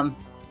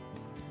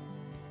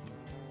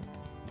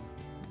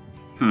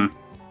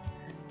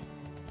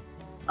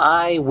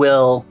 I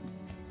will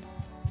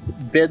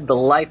bid the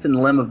life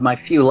and limb of my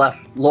few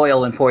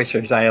loyal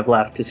enforcers I have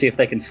left to see if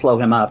they can slow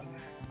him up.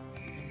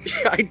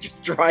 I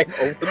just drive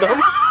over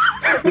them.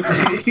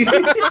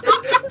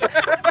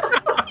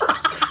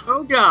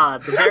 Oh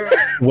God, the Baron.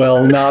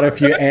 Well, not if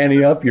you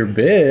ante up your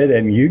bid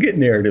and you get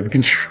narrative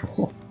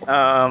control.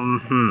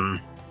 Nah,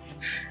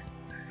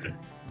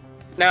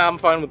 I'm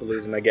fine with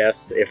losing, I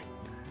guess, if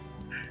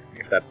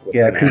that's what's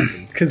Yeah, gonna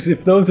happen. because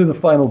if those are the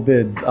final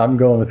bids, I'm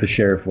going with the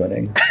sheriff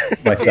winning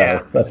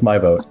myself. Yeah. That's my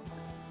vote.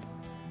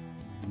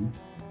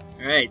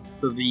 Alright,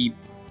 so the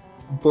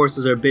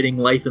forces are bidding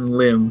life and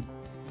limb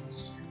to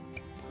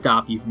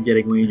stop you from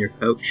getting away in your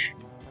coach.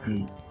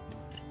 They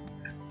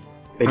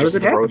How just does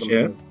it throw happen,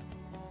 themselves.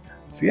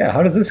 So yeah,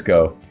 how does this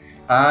go?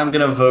 I'm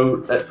gonna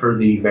vote for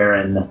the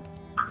Baron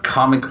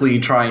comically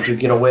trying to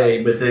get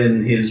away, but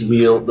then his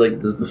wheel, like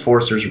the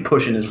Forcers are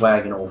pushing his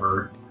wagon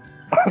over.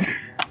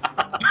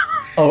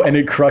 Oh, and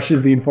it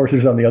crushes the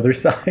enforcers on the other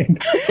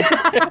side.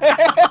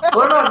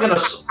 Well,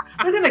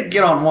 they're gonna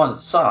get on one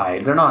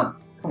side. They're not.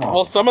 Come on.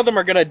 Well, some of them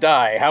are gonna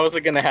die. How is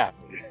it gonna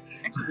happen?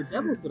 Actually, the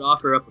devil could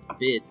offer up a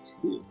bid,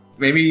 too.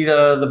 Maybe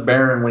the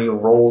Baron, when he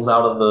rolls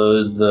out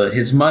of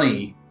his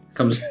money,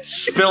 comes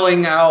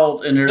spilling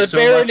out, and there's so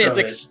much of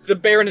it. The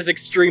Baron is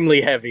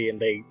extremely heavy,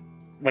 and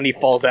when he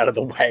falls out of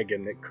the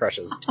wagon, it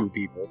crushes 2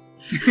 people.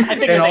 I think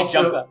And they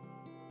also- jump up.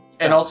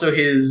 And also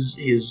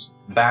his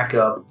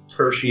backup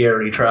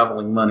tertiary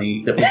traveling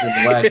money that was in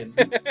the wagon.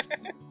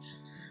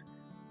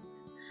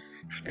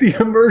 The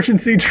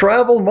emergency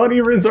travel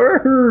money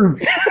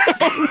reserves.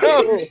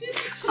 Oh,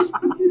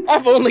 no!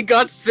 I've only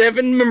got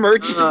 7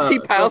 emergency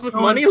piles of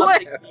money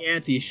left. The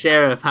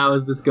anti-sheriff, how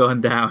is this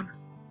going down?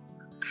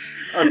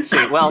 Let's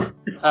see. Well,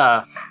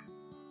 my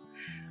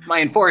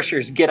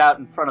enforcers get out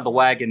in front of the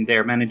wagon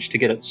there, manage to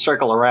get a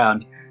circle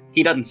around.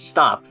 He doesn't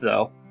stop,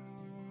 though.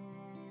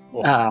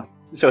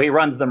 So he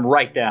runs them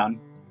right down.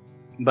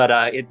 But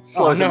it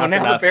slows him up now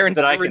the enough Baron's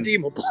that I can...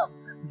 irredeemable.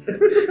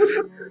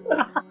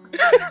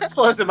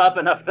 slows him up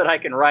enough that I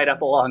can ride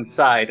up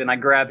alongside, and I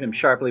grab him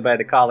sharply by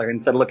the collar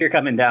and said, "Look, you're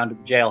coming down to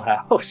the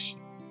jailhouse."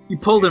 You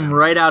pulled him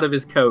right out of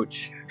his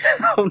coach.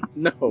 Oh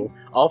no!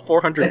 All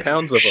 400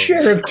 pounds of them.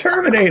 Sheriff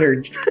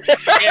Terminator.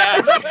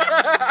 Yeah.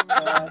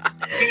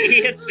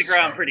 He hits the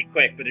ground pretty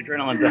quick, but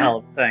adrenaline's a hell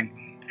of a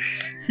thing.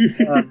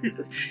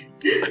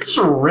 Just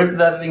rip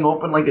that thing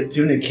open like a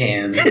tuna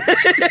can.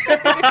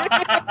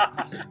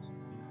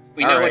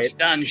 We know All what right. you've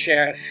done,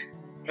 Sheriff.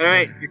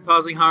 Alright, you're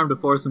causing harm to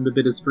force him to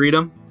bid his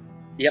freedom.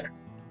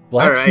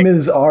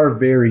 Blacksmiths are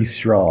very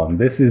strong.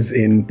 This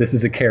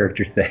is a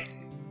character thing.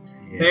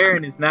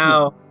 Baron is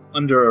now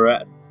under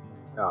arrest.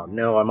 Oh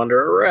no! I'm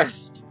under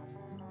arrest.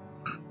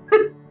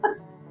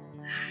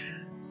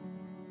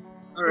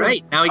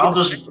 Alright, now we I'll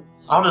get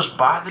just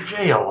buy the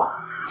jail.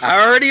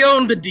 I already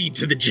own the deed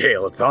to the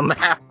jail. It's on the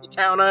half of the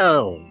town I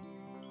own.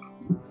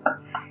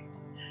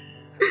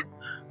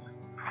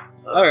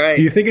 Alright.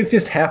 Do you think it's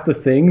just half the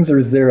things, or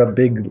is there a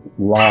big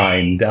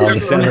line down the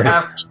There's only center?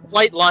 a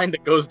light line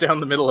that goes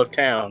down the middle of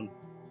town.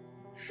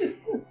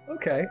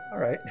 Okay, all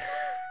right.